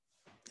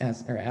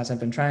 as I've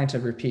been trying to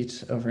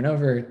repeat over and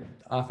over,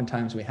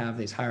 oftentimes we have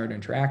these higher order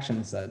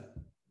interactions that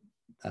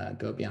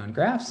go beyond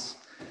graphs.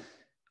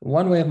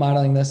 One way of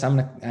modeling this,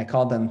 I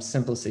called them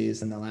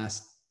simplices in the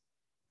last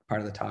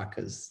part of the talk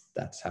because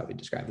that's how we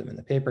describe them in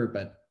the paper,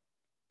 but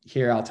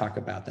here I'll talk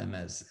about them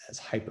as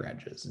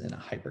hyperedges in a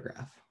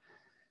hypergraph.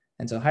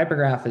 And so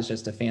hypergraph is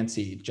just a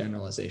fancy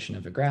generalization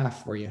of a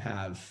graph where you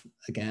have,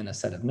 again, a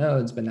set of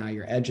nodes, but now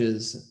your edge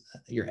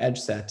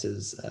set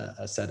is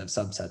a set of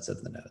subsets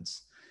of the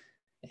nodes.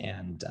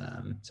 And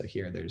so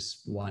here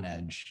there's one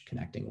edge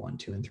connecting 1,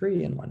 2, and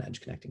 3, and one edge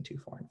connecting 2,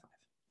 4, and 5.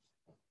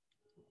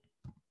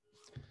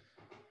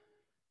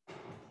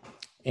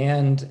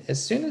 And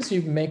as soon as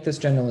you make this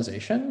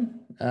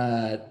generalization,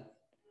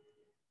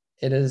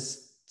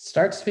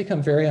 starts to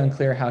become very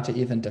unclear how to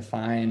even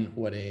define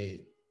what a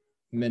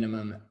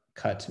minimum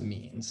cut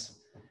means.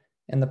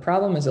 And the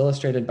problem is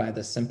illustrated by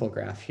this simple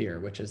graph here,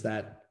 which is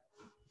that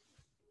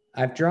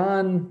I've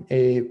drawn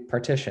a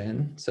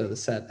partition. So the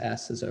set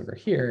S is over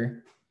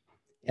here,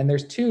 and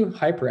there's two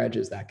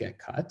hyperedges that get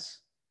cut.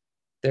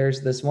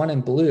 There's this one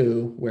in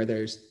blue where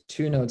there's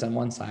 2 nodes on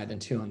one side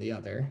and 2 on the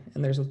other.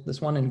 And there's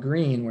this one in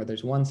green where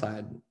there's 1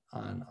 side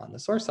on the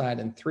source side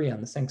and 3 on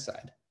the sink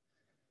side.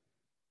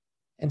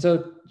 And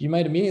so you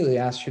might immediately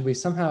ask, should we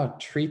somehow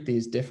treat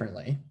these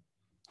differently?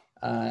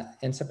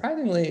 And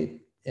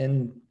surprisingly,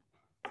 in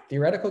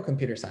theoretical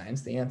computer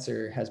science, the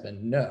answer has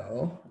been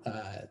no,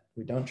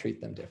 we don't treat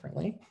them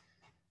differently.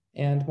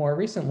 And more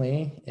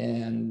recently,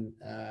 in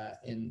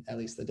at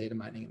least the data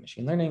mining and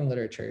machine learning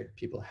literature,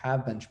 people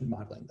have been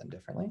modeling them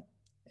differently.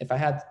 If I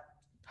had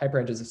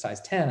hyperedges of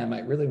size 10, I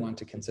might really want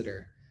to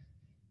consider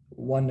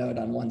 1 node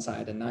on one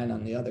side and 9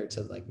 on the other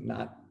to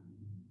not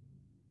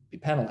be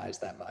penalized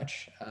that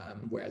much,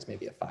 whereas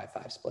maybe a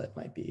 5-5 split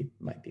might be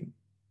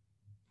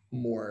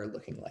more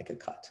looking like a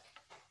cut.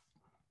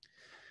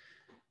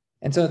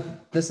 And so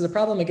this is a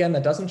problem, again,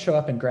 that doesn't show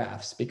up in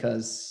graphs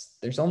because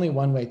there's only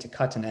one way to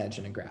cut an edge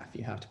in a graph.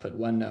 You have to put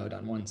 1 node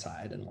on one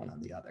side and 1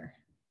 on the other.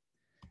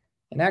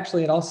 And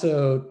actually, it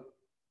also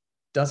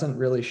doesn't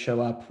really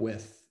show up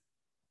with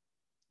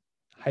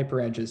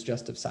hyperedges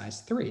just of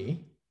size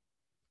 3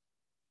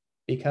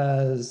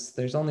 because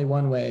there's only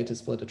one way to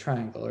split a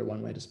triangle or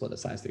one way to split a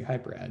size 3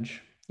 hyperedge.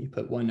 You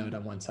put 1 node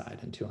on one side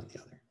and 2 on the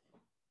other.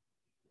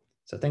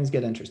 So things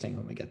get interesting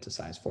when we get to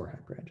size 4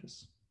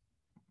 hyperedges.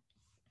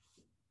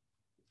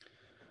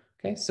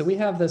 Okay, so we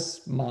have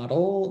this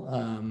model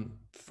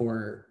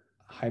for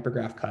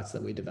hypergraph cuts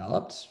that we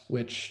developed,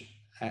 which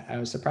I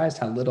was surprised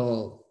how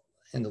little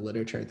in the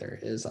literature there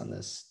is on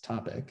this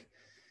topic.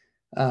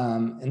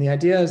 And the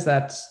idea is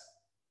that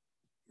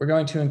we're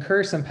going to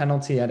incur some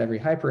penalty at every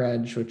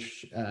hyperedge,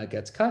 which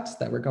gets cut,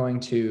 that we're going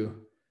to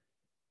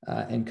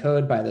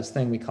encode by this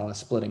thing we call a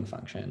splitting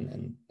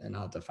function, and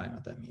I'll define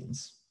what that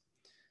means.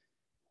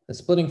 The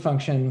splitting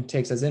function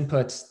takes as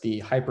input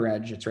the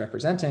hyperedge it's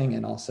representing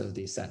and also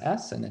the set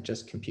S, and it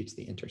just computes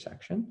the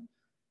intersection.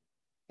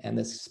 And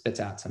this spits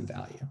out some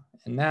value.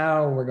 And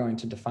now we're going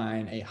to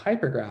define a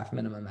hypergraph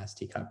minimum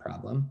ST cut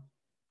problem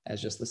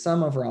as just the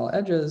sum over all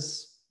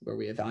edges where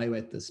we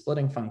evaluate the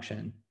splitting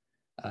function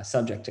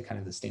subject to kind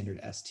of the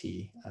standard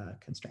ST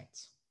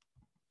constraints.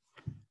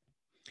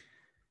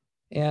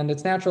 And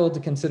it's natural to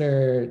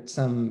consider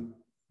some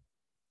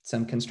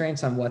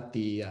constraints on what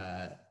the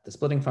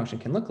splitting function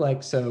can look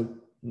like. So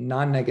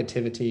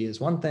non-negativity is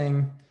one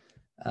thing.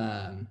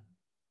 So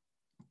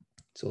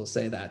we'll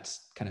say that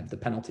kind of the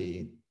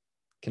penalty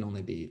can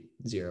only be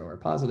 0 or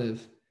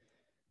positive.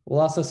 We'll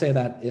also say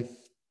that if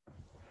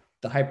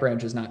the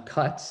hyperedge is not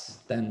cut,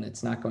 then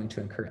it's not going to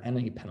incur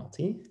any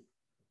penalty.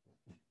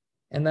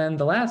 And then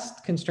the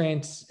last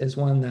constraint is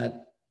one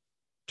that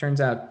turns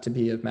out to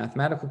be of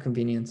mathematical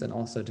convenience and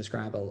also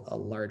describe a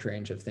large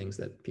range of things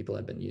that people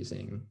have been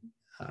using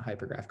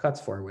hypergraph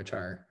cuts for, which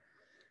are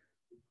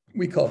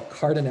we call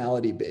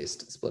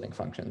cardinality-based splitting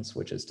functions,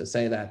 which is to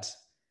say that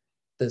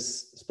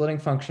this splitting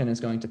function is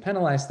going to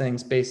penalize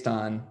things based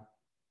on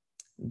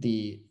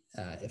the,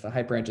 if a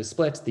hyperedge is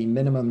split, the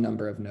minimum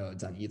number of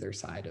nodes on either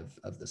side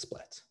of the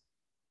split.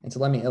 And so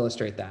let me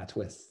illustrate that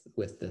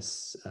with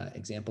this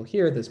example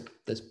here. This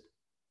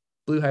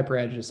blue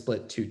hyperedge is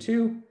split 2,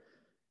 2.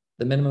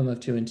 The minimum of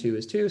 2 and 2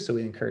 is 2, so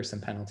we incur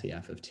some penalty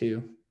f of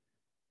 2.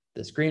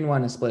 This green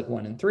one is split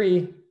 1 and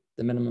 3.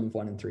 The minimum of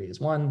 1 and 3 is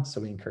 1,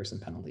 so we incur some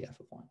penalty f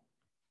of 1.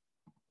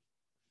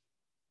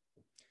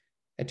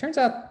 It turns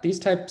out these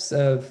types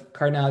of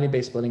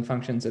cardinality-based splitting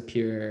functions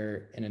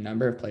appear in a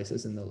number of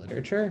places in the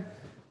literature,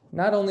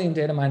 not only in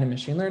data mining and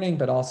machine learning,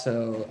 but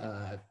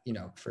also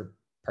for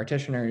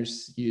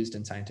partitioners used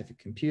in scientific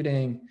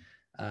computing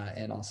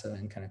and also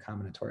in kind of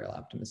combinatorial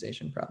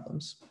optimization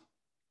problems.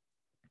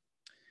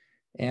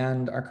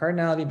 And our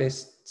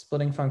cardinality-based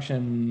splitting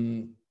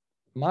function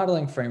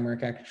modeling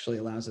framework actually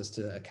allows us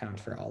to account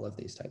for all of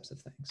these types of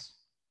things.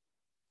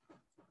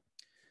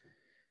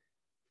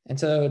 And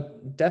so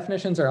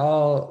definitions are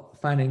all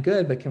fine and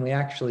good, but can we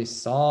actually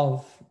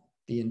solve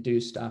the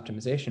induced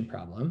optimization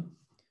problem?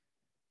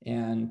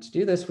 And to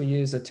do this, we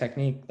use a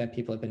technique that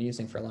people have been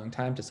using for a long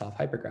time to solve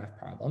hypergraph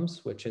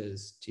problems, which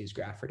is to use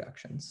graph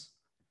reductions.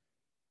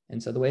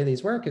 And so the way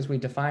these work is we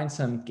define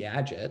some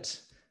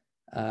gadget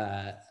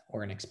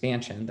or an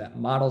expansion that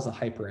models a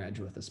hyperedge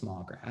with a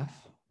small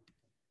graph.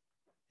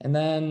 And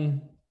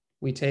then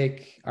we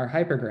take our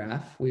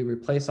hypergraph, we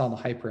replace all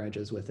the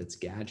hyperedges with its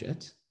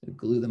gadget, we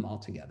glue them all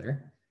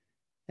together,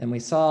 and we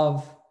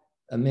solve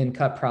a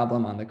min-cut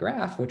problem on the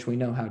graph, which we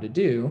know how to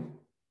do.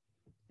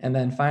 And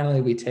then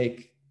finally, we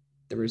take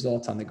the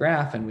results on the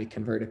graph and we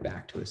convert it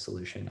back to a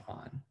solution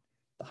on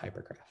the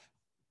hypergraph.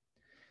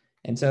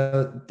 And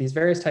so these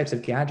various types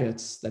of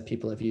gadgets that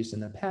people have used in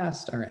the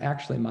past are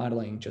actually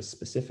modeling just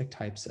specific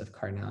types of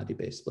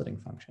cardinality-based splitting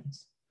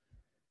functions.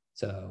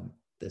 So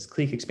this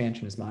clique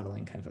expansion is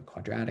modeling kind of a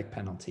quadratic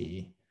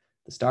penalty.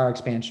 The star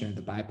expansion or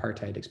the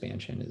bipartite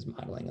expansion is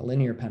modeling a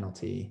linear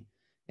penalty.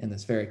 And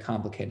this very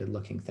complicated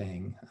looking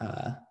thing,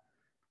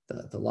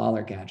 the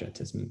Lawler gadget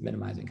is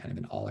minimizing kind of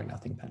an all or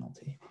nothing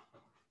penalty.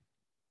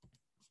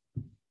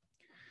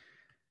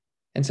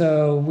 And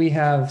so we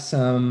have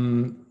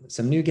some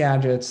new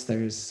gadgets.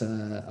 There's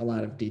a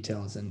lot of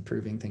details and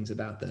proving things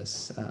about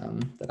this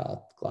that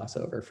I'll gloss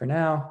over for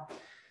now.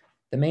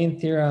 The main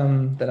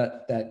theorem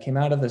that came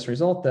out of this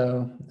result,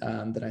 though,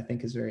 that I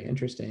think is very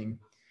interesting,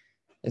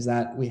 is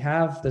that we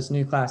have this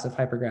new class of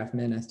hypergraph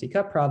min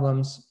ST-cut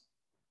problems.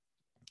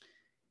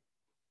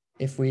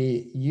 If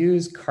we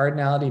use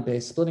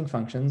cardinality-based splitting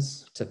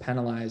functions to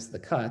penalize the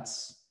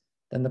cuts,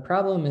 then the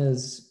problem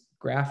is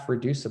graph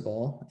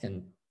reducible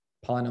and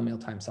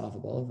polynomial time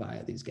solvable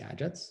via these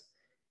gadgets,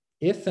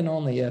 if and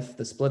only if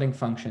the splitting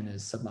function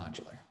is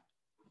submodular.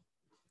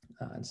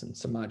 And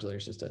since submodular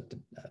is just a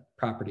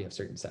property of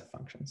certain set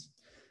functions.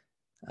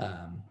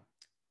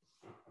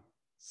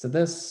 So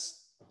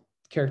this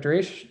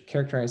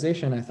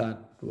characterization I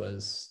thought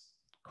was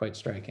quite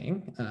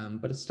striking,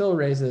 but it still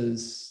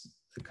raises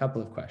a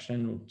couple of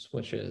questions,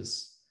 which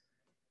is,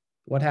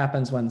 what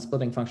happens when the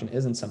splitting function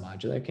isn't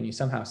submodular? Can you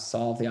somehow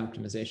solve the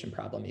optimization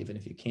problem even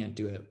if you can't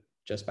do it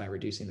just by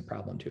reducing the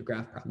problem to a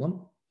graph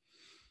problem?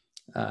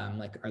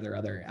 Like, are there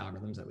other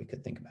algorithms that we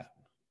could think about?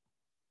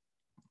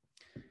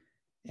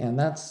 And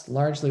that's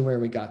largely where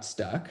we got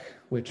stuck,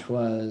 which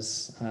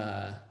was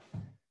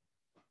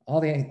all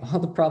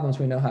the problems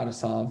we know how to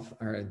solve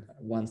are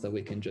ones that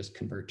we can just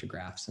convert to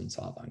graphs and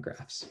solve on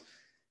graphs.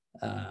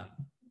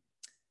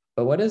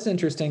 But what is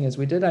interesting is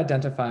we did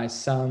identify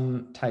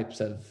some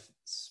types of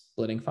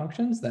splitting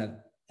functions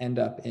that end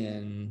up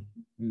in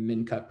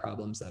min-cut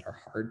problems that are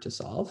hard to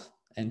solve,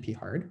 NP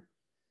hard.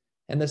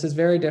 And this is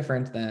very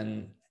different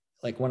than,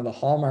 like, one of the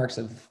hallmarks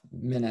of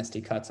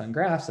min-ST cuts on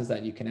graphs is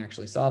that you can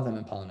actually solve them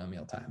in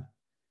polynomial time.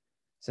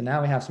 So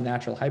now we have some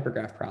natural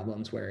hypergraph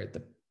problems where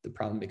the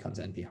problem becomes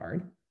NP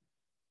hard.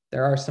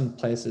 There are some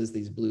places,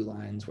 these blue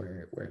lines,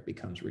 where it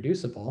becomes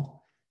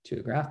reducible to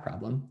a graph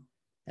problem.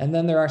 And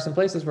then there are some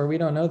places where we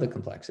don't know the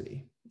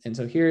complexity. And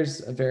so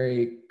here's a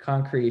very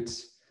concrete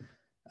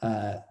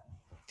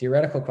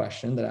theoretical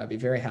question that I'd be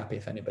very happy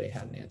if anybody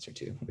had an answer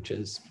to, which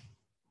is,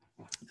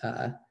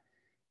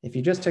 if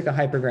you just took a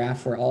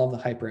hypergraph where all of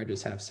the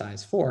hyperedges have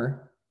size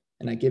 4,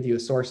 and I give you a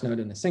source node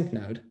and a sink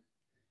node,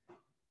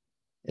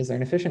 is there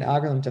an efficient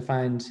algorithm to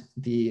find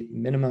the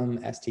minimum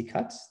ST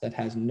cuts that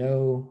has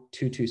no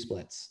 2-2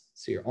 splits?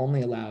 So you're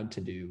only allowed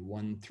to do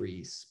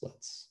 1-3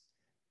 splits.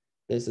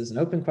 This is an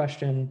open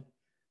question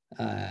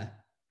that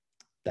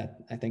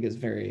I think is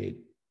very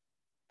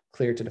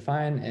clear to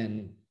define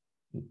and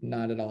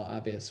not at all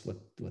obvious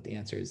what the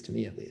answer is to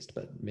me, at least,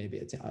 but maybe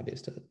it's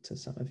obvious to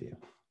some of you.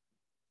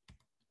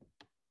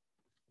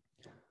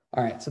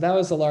 All right, so that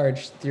was a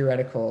large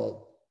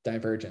theoretical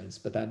divergence,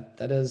 but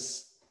that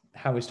is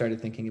how we started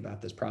thinking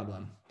about this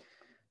problem.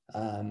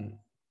 And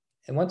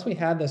once we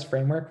had this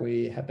framework,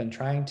 we have been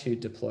trying to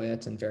deploy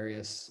it in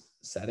various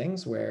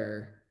settings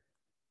where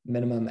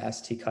minimum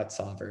ST cut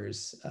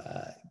solvers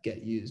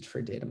get used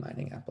for data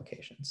mining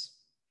applications.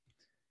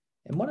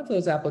 And one of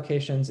those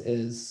applications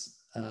is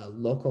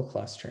local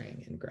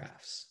clustering in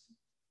graphs.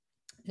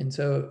 And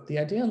so the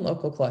idea in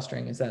local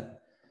clustering is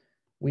that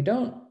we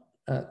don't,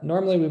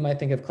 normally we might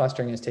think of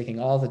clustering as taking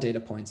all the data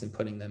points and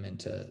putting them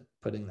into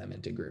putting them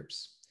into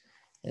groups.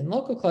 In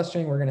local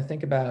clustering, we're going to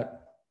think about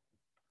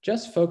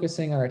just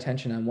focusing our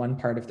attention on one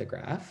part of the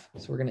graph.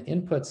 So we're going to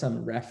input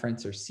some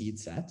reference or seed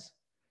set,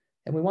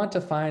 and we want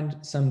to find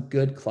some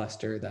good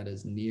cluster that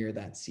is near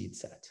that seed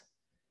set.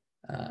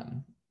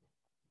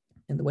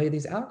 And the way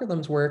these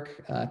algorithms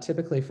work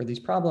typically for these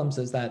problems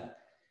is that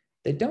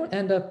they don't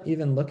end up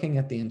even looking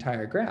at the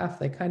entire graph.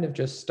 They kind of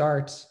just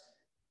start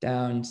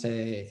down,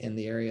 say, in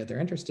the area they're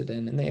interested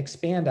in, and they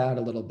expand out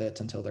a little bit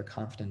until they're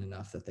confident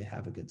enough that they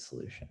have a good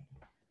solution.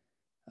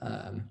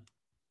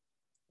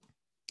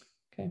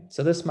 Okay,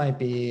 so this might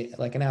be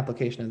like an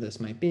application of this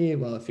might be,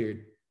 well, if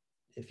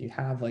you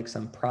have like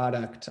some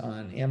product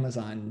on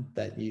Amazon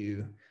that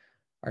you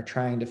are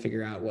trying to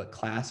figure out what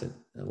class,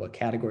 what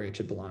category it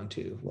should belong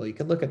to, well, you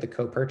could look at the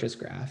co-purchase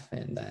graph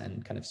and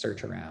then kind of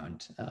search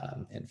around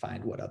and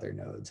find what other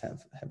nodes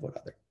have what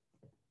other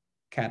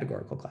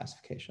categorical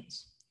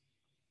classifications.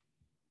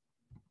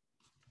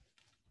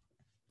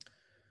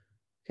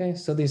 Okay,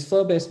 so these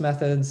flow-based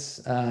methods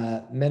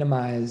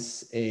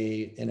minimize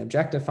an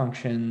objective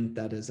function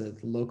that is a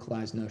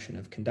localized notion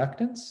of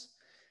conductance.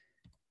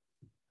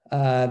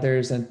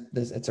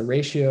 It's a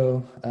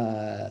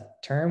ratio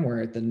term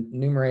where the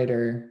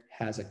numerator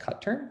has a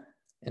cut term.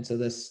 And so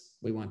this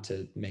we want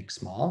to make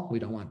small. We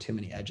don't want too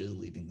many edges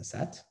leaving the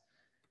set.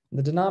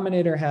 The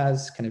denominator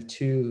has kind of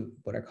two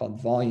what are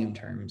called volume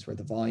terms, where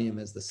the volume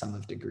is the sum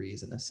of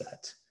degrees in a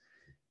set.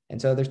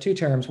 And so there's two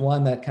terms,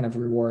 one that kind of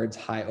rewards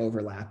high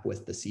overlap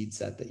with the seed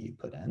set that you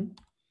put in,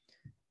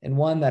 and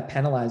one that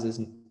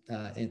penalizes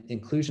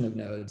inclusion of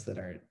nodes that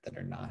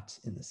are not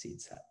in the seed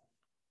set.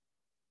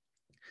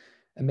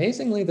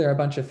 Amazingly, there are a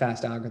bunch of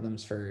fast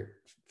algorithms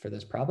for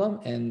this problem,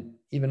 and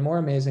even more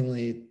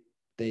amazingly,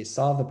 they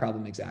solve the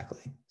problem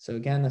exactly. So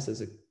again, this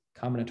is a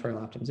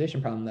combinatorial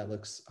optimization problem that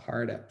looks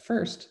hard at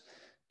first,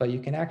 but you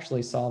can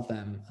actually solve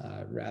them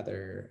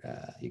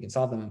you can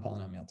solve them in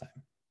polynomial time.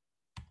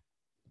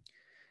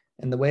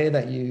 And the way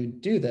that you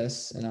do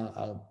this, and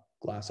I'll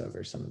gloss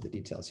over some of the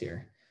details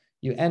here,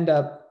 you end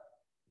up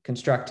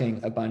constructing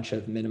a bunch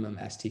of minimum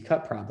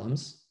ST-cut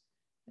problems,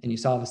 and you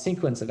solve a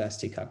sequence of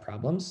ST-cut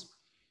problems.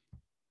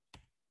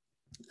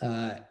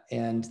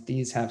 And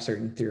these have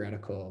certain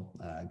theoretical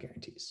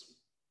guarantees.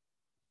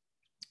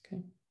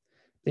 Okay.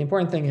 The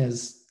important thing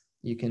is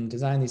you can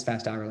design these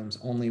fast algorithms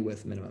only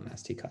with minimum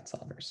ST-cut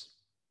solvers.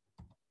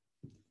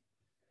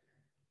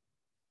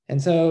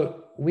 And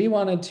so we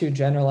wanted to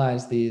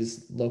generalize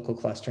these local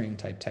clustering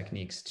type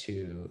techniques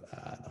to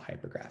the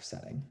hypergraph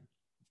setting.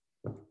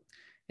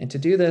 And to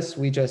do this,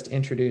 we just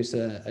introduce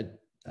a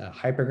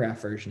hypergraph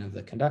version of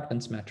the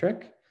conductance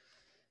metric.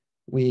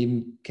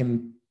 We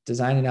can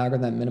design an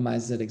algorithm that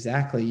minimizes it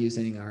exactly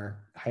using our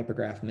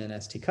hypergraph min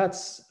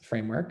ST-cuts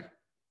framework.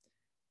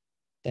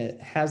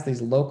 It has these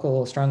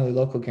strongly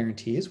local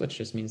guarantees, which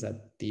just means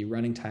that the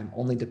running time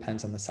only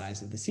depends on the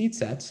size of the seed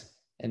set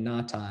and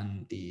not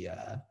on the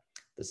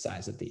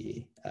size of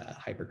the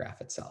hypergraph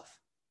itself.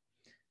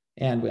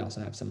 And we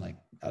also have some like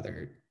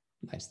other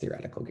nice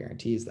theoretical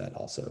guarantees that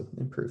also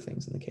improve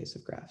things in the case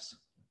of graphs.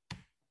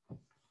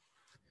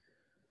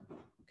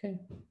 Okay,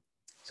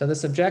 so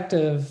this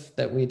objective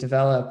that we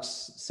developed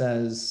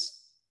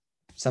says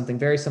something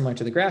very similar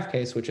to the graph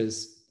case, which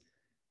is,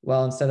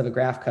 well, instead of a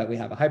graph cut, we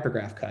have a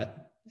hypergraph cut.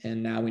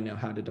 And now we know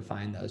how to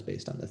define those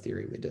based on the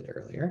theory we did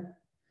earlier.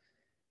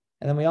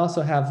 And then we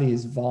also have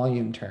these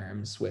volume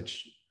terms,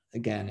 which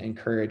again,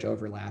 encourage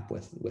overlap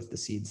with the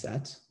seed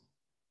set.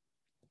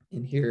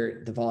 And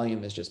here, the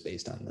volume is just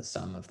based on the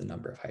sum of the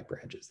number of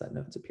hyperedges that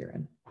nodes appear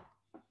in.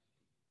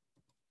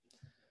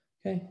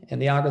 Okay,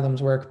 and the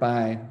algorithms work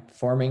by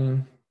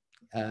forming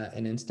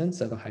an instance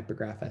of a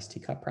hypergraph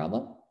ST-cut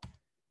problem.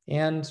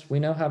 And we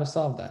know how to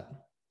solve that,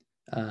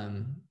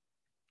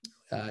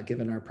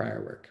 given our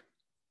prior work.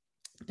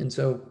 And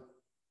so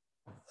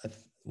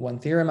one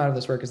theorem out of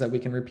this work is that we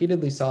can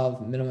repeatedly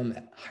solve minimum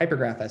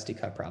hypergraph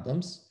ST-cut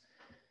problems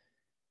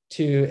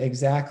to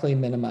exactly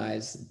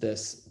minimize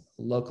this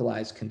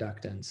localized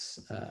conductance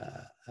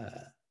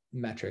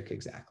metric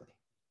exactly.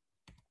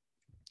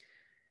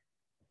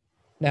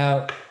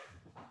 Now,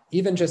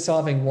 even just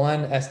solving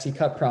one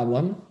ST-cut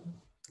problem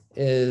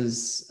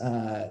is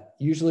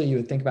usually you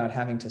would think about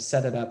having to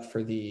set it up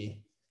for the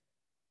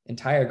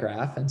entire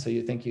graph. And so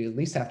you think you at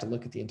least have to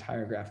look at the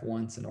entire graph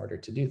once in order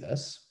to do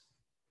this.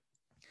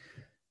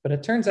 But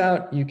it turns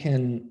out you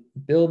can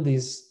build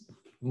these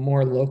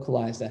more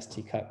localized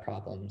ST-cut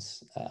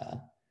problems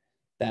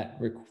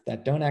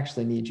that don't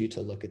actually need you to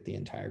look at the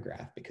entire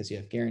graph because you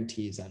have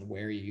guarantees on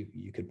where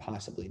you could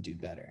possibly do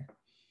better.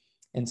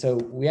 And so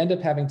we end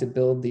up having to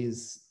build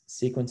these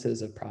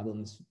sequences of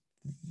problems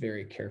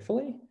very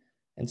carefully.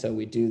 And so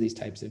we do these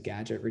types of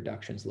gadget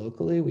reductions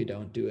locally. We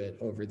don't do it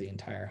over the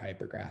entire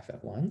hypergraph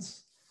at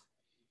once.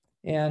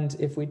 And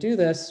if we do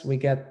this, we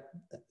get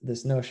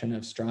this notion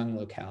of strong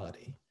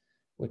locality,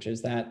 which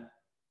is that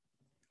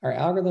our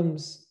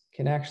algorithms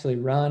can actually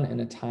run in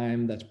a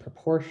time that's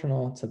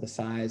proportional to the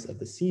size of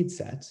the seed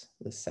set,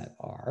 the set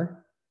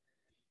R,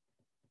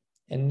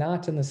 and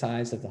not in the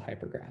size of the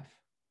hypergraph.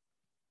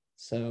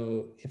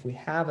 So if we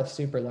have a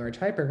super large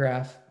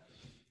hypergraph,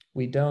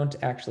 we don't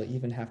actually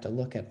even have to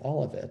look at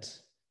all of it.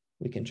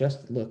 We can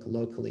just look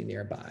locally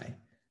nearby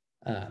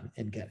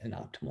and get an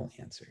optimal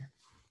answer.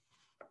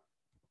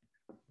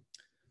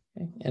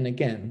 Okay. And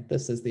again,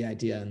 this is the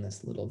idea in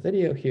this little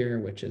video here,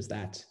 which is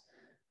that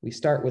we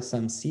start with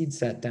some seed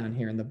set down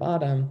here in the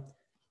bottom.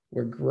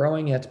 We're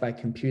growing it by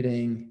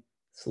computing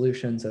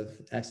solutions of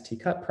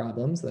ST-cut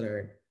problems that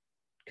are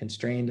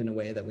constrained in a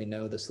way that we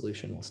know the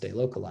solution will stay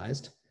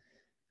localized.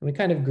 And we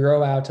kind of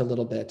grow out a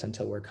little bit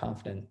until we're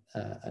confident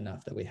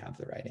enough that we have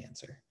the right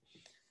answer.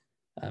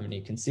 And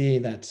you can see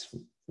that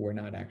we're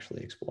not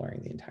actually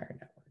exploring the entire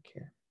network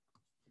here.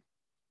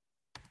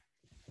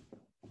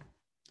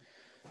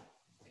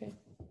 Okay.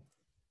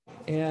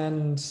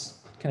 And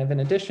kind of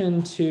in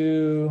addition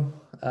to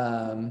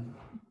kind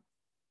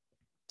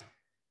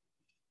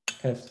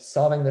of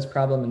solving this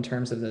problem in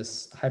terms of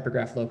this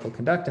hypergraph local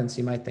conductance,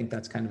 you might think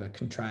that's kind of a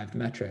contrived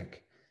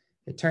metric.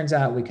 It turns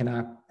out we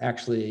cannot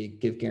actually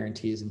give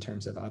guarantees in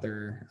terms of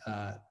other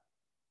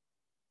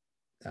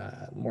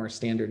more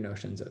standard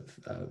notions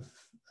of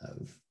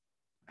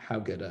how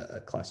good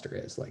a cluster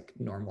is, like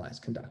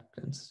normalized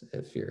conductance,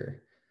 if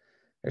you're,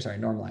 or sorry,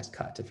 normalized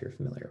cut, if you're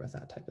familiar with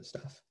that type of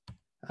stuff.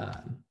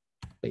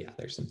 But yeah,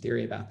 there's some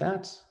theory about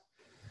that.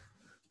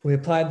 We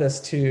applied this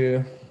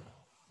to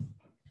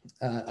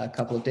a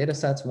couple of data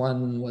sets.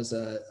 One was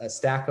a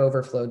Stack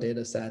Overflow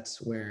data set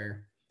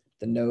where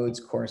the nodes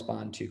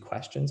correspond to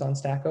questions on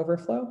Stack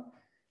Overflow.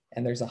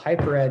 And there's a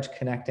hyperedge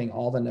connecting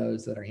all the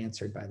nodes that are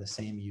answered by the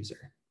same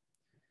user.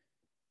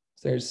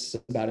 So there's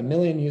about 1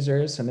 million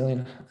users, 1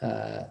 million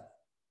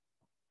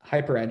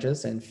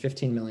hyperedges, and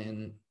 15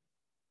 million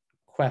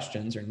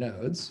questions or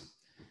nodes.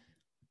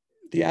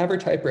 The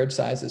average hyperedge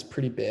size is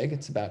pretty big.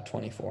 It's about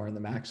 24, and the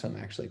maximum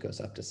actually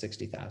goes up to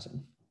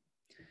 60,000.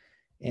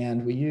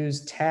 And we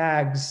use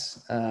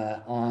tags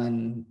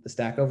on the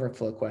Stack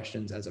Overflow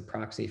questions as a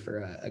proxy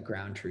for a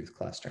ground truth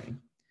clustering.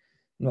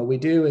 And what we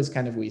do is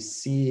kind of we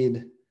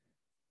seed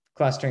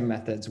clustering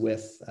methods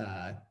with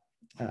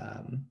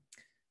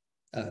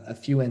a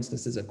few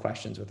instances of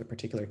questions with a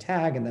particular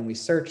tag, and then we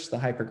search the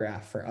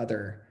hypergraph for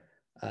other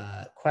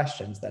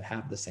questions that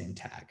have the same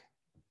tag.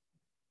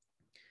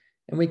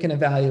 And we can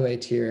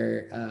evaluate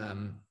here,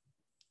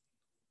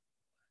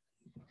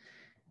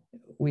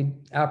 we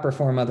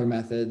outperform other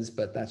methods,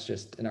 but that's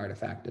just an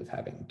artifact of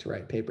having to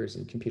write papers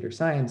in computer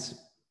science.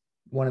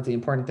 One of the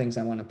important things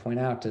I want to point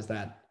out is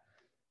that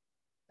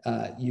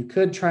you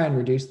could try and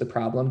reduce the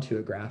problem to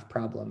a graph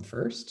problem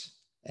first,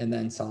 and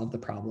then solve the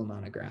problem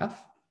on a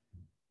graph.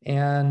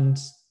 And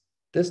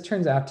this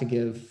turns out to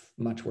give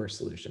much worse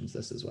solutions.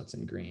 This is what's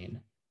in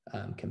green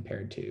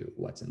compared to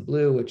what's in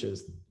blue, which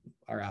is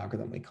our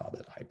algorithm. We called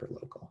it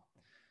hyperlocal.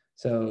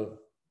 So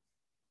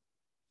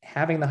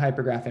having the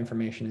hypergraph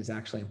information is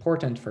actually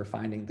important for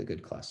finding the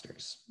good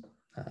clusters.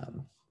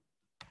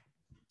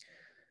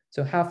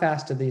 So how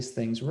fast do these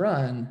things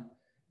run?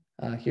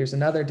 Here's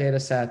another data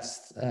set,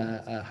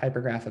 a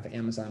hypergraph of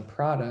Amazon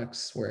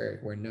products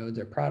where nodes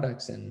are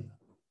products, and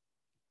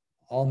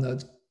all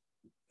nodes,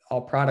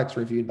 all products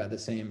reviewed by the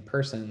same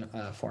person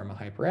form a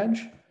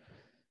hyperedge.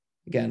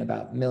 Again,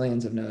 about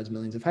millions of nodes,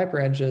 millions of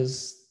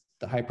hyperedges.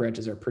 The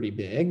hyperedges are pretty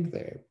big.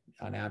 They're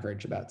on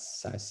average about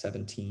size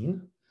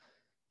 17.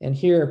 And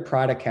here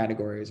product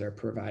categories are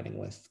providing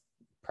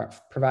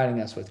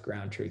us with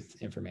ground truth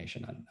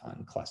information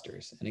on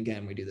clusters. And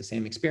again, we do the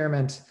same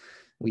experiment.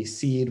 We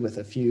seed with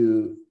a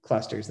few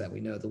clusters that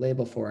we know the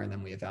label for, and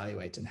then we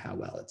evaluate in how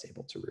well it's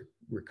able to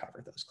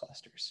recover those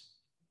clusters.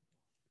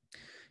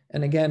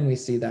 And again, we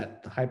see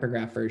that the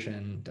hypergraph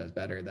version does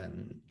better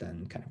than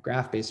kind of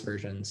graph-based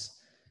versions.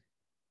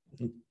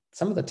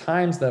 Some of the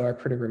times, though, are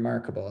pretty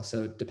remarkable.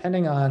 So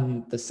depending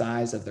on the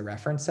size of the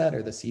reference set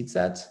or the seed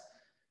set,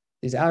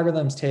 these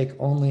algorithms take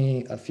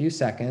only a few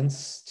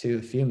seconds to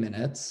a few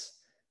minutes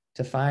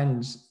to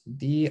find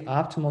the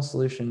optimal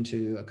solution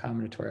to a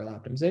combinatorial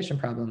optimization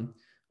problem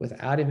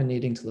without even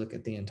needing to look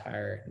at the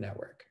entire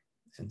network.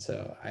 And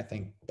so I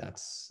think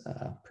that's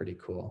pretty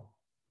cool.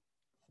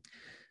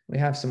 We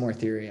have some more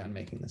theory on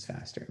making this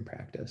faster in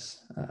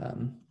practice.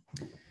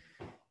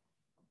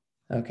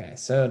 Okay,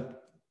 so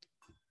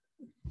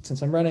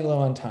since I'm running low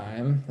on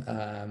time,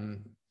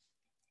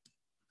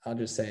 I'll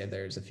just say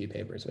there's a few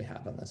papers we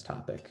have on this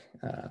topic.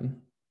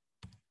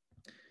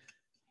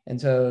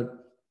 And so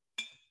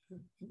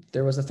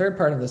there was a third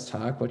part of this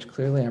talk, which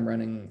clearly I'm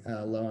running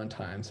low on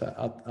time. So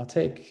I'll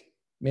take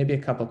maybe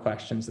a couple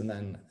questions, and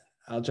then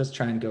I'll just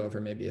try and go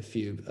over maybe a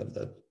few of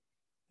the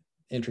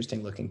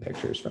interesting looking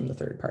pictures from the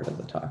third part of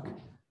the talk.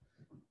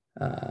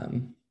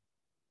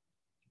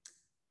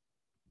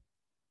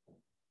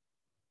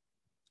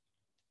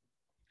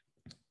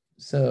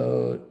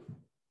 So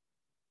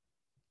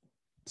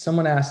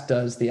someone asked,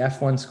 does the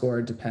F1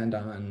 score depend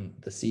on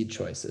the seed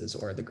choices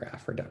or the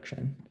graph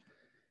reduction?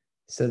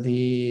 So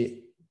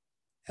the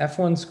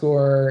F1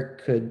 score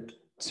could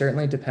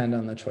certainly depend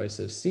on the choice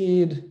of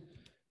seed.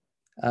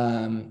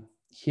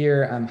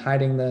 Here I'm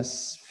hiding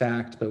this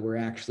fact, but we're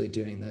actually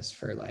doing this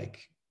for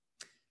like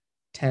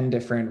 10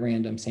 different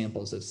random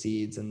samples of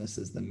seeds, and this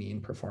is the mean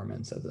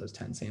performance of those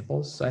 10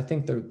 samples. So I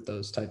think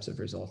those types of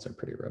results are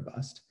pretty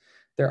robust.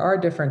 There are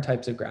different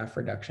types of graph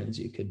reductions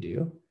you could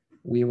do.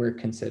 We were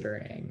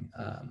considering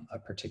a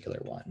particular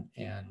one,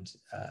 and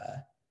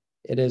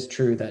it is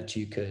true that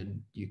you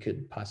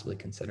could possibly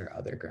consider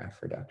other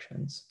graph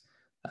reductions.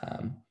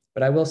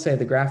 But I will say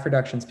the graph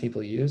reductions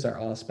people use are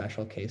all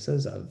special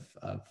cases of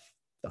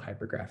the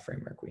hypergraph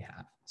framework we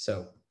have.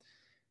 So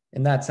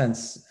in that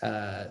sense,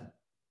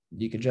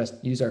 you could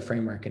just use our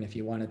framework, and if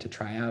you wanted to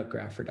try out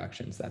graph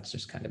reductions, that's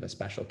just kind of a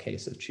special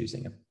case of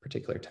choosing a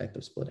particular type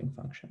of splitting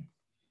function.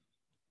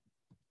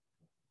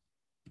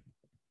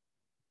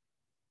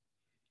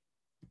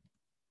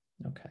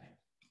 Okay.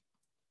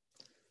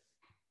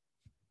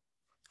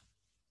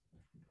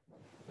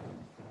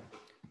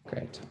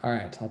 Great. All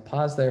right, I'll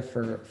pause there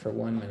for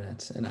 1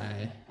 minute, and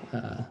I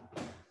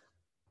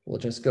will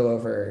just go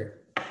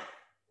over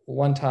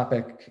one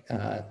topic,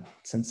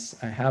 since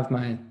I have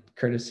my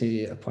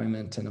courtesy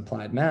appointment in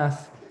applied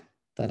math,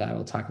 that I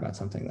will talk about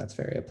something that's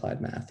very applied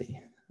mathy.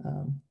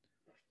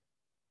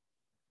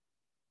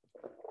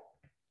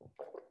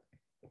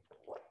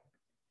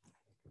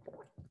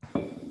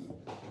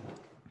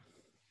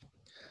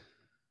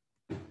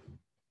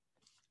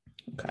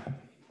 Okay.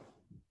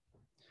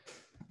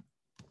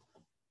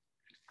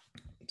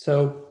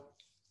 So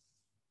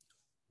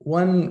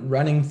one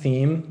running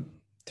theme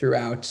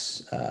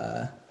throughout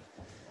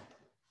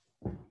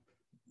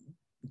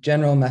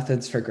general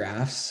methods for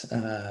graphs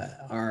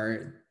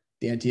are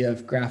the idea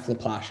of graph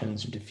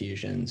Laplacians or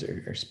diffusions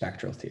or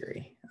spectral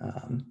theory.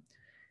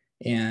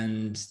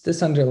 And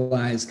this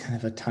underlies kind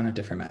of a ton of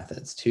different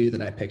methods. Two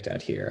that I picked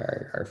out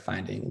here are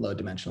finding low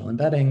dimensional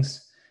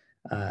embeddings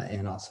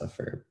and also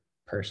for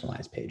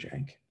personalized page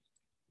rank.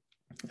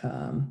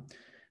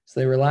 So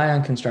they rely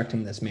on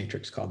constructing this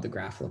matrix called the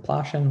graph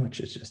Laplacian, which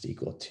is just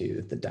equal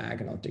to the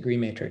diagonal degree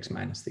matrix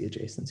minus the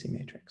adjacency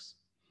matrix.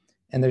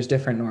 And there's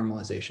different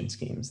normalization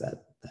schemes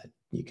that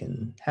you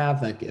can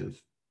have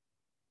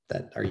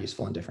that are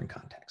useful in different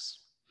contexts.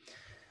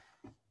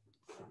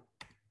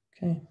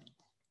 Okay.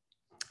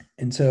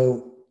 And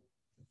so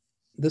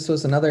this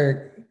was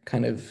another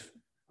kind of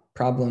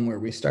problem where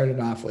we started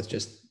off with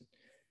just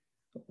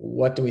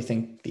what do we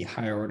think the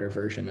higher order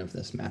version of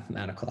this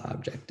mathematical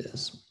object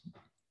is?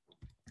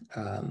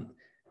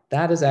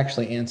 That is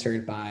actually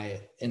answered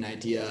by an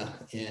idea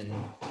in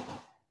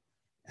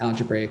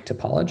algebraic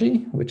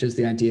topology, which is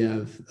the idea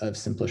of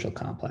simplicial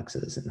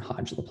complexes and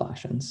Hodge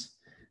Laplacians.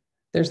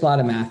 There's a lot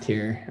of math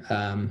here,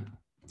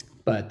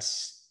 but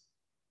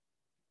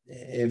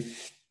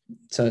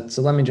so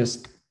let me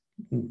just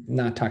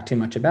not talk too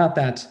much about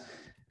that.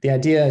 The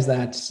idea is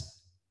that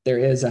there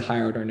is a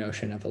higher order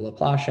notion of a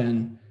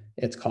Laplacian.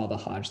 It's called a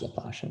Hodge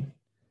Laplacian.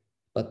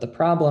 But the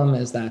problem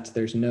is that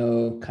there's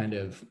no kind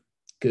of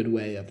good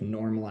way of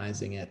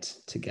normalizing it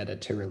to get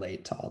it to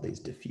relate to all these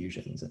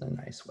diffusions in a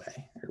nice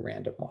way, or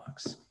random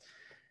walks.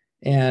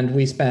 And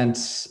we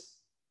spent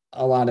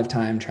a lot of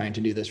time trying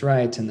to do this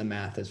right, and the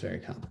math is very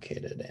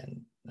complicated,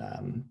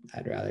 and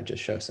I'd rather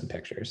just show some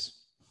pictures.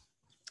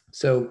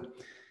 So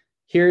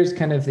here's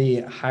kind of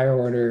the higher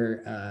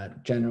order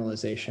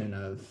generalization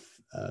of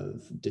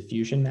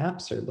diffusion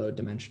maps or low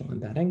dimensional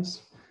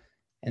embeddings.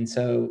 And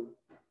so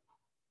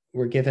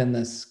we're given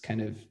this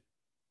kind of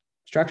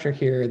structure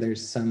here.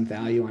 There's some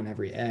value on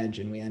every edge,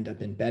 and we end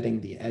up embedding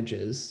the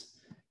edges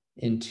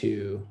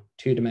into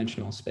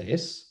two-dimensional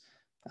space.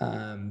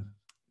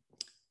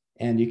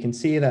 And you can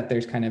see that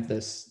there's kind of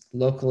this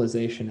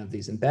localization of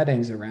these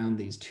embeddings around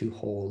these two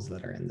holes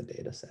that are in the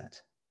data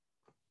set.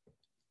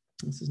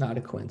 This is not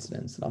a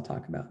coincidence that I'll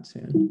talk about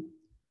soon.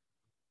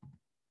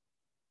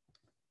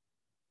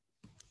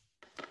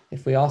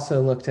 If we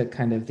also looked at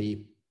kind of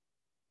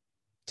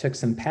took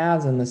some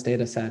paths in this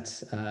data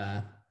set,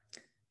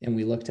 and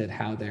we looked at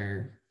how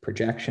their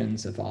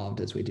projections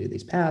evolved as we do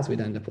these paths,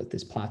 we'd end up with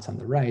these plots on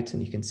the right,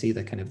 and you can see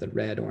the kind of the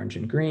red, orange,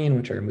 and green,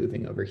 which are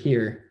moving over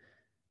here.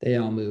 They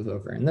all move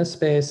over in this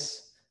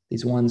space.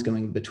 These ones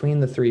going between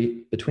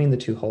the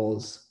two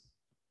holes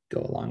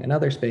go along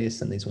another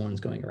space, and these ones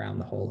going around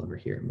the hole over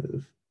here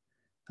move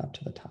up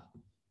to the top.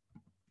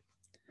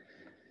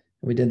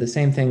 We did the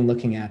same thing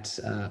looking at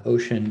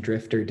ocean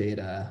drifter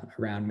data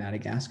around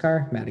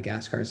Madagascar.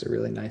 Madagascar is a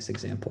really nice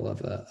example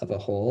of a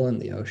hole in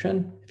the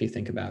ocean, if you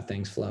think about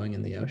things flowing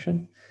in the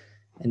ocean.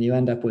 And you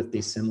end up with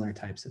these similar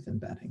types of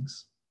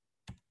embeddings.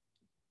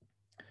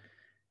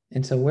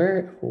 And so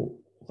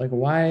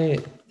why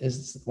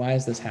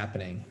is this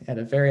happening? At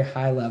a very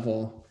high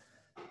level,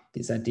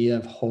 this idea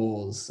of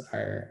holes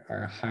are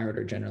a higher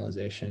order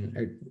generalization,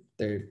 or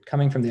they're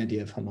coming from the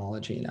idea of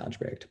homology in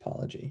algebraic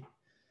topology.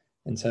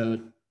 And so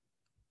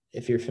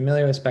if you're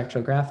familiar with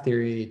spectral graph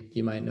theory,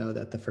 you might know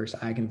that the first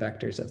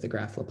eigenvectors of the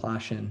graph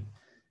Laplacian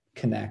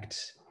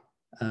connect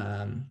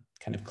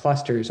kind of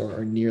clusters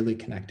or nearly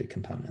connected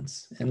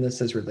components. And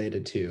this is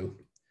related to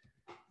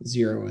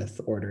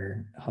 0th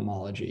order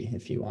homology,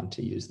 if you want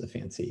to use the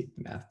fancy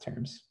math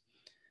terms.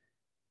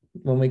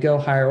 When we go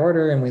higher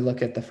order and we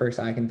look at the first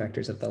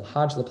eigenvectors of the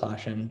Hodge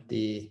Laplacian,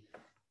 the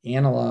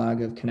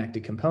analog of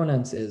connected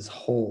components is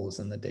holes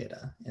in the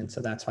data. And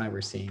so that's why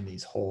we're seeing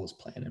these holes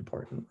play an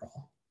important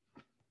role.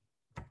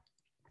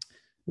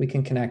 We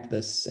can connect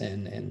this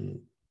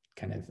and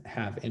kind of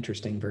have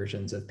interesting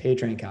versions of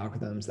PageRank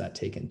algorithms that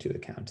take into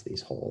account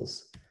these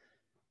holes.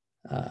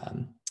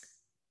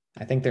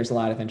 I think there's a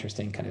lot of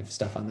interesting kind of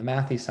stuff on the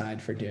mathy side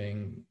for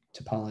doing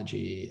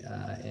topology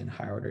in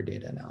higher order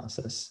data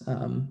analysis,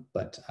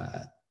 but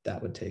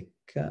that would take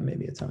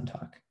maybe its own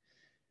talk.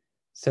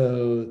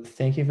 So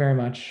thank you very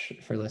much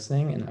for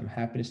listening, and I'm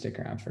happy to stick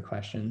around for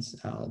questions.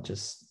 I'll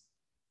just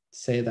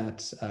say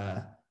that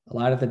a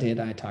lot of the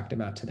data I talked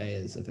about today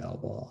is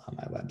available on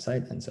my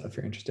website. And so if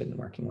you're interested in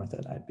working with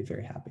it, I'd be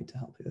very happy to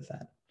help you with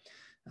that.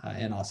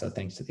 And also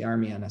thanks to the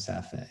Army,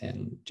 NSF,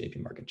 and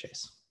JP Morgan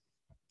Chase.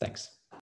 Thanks.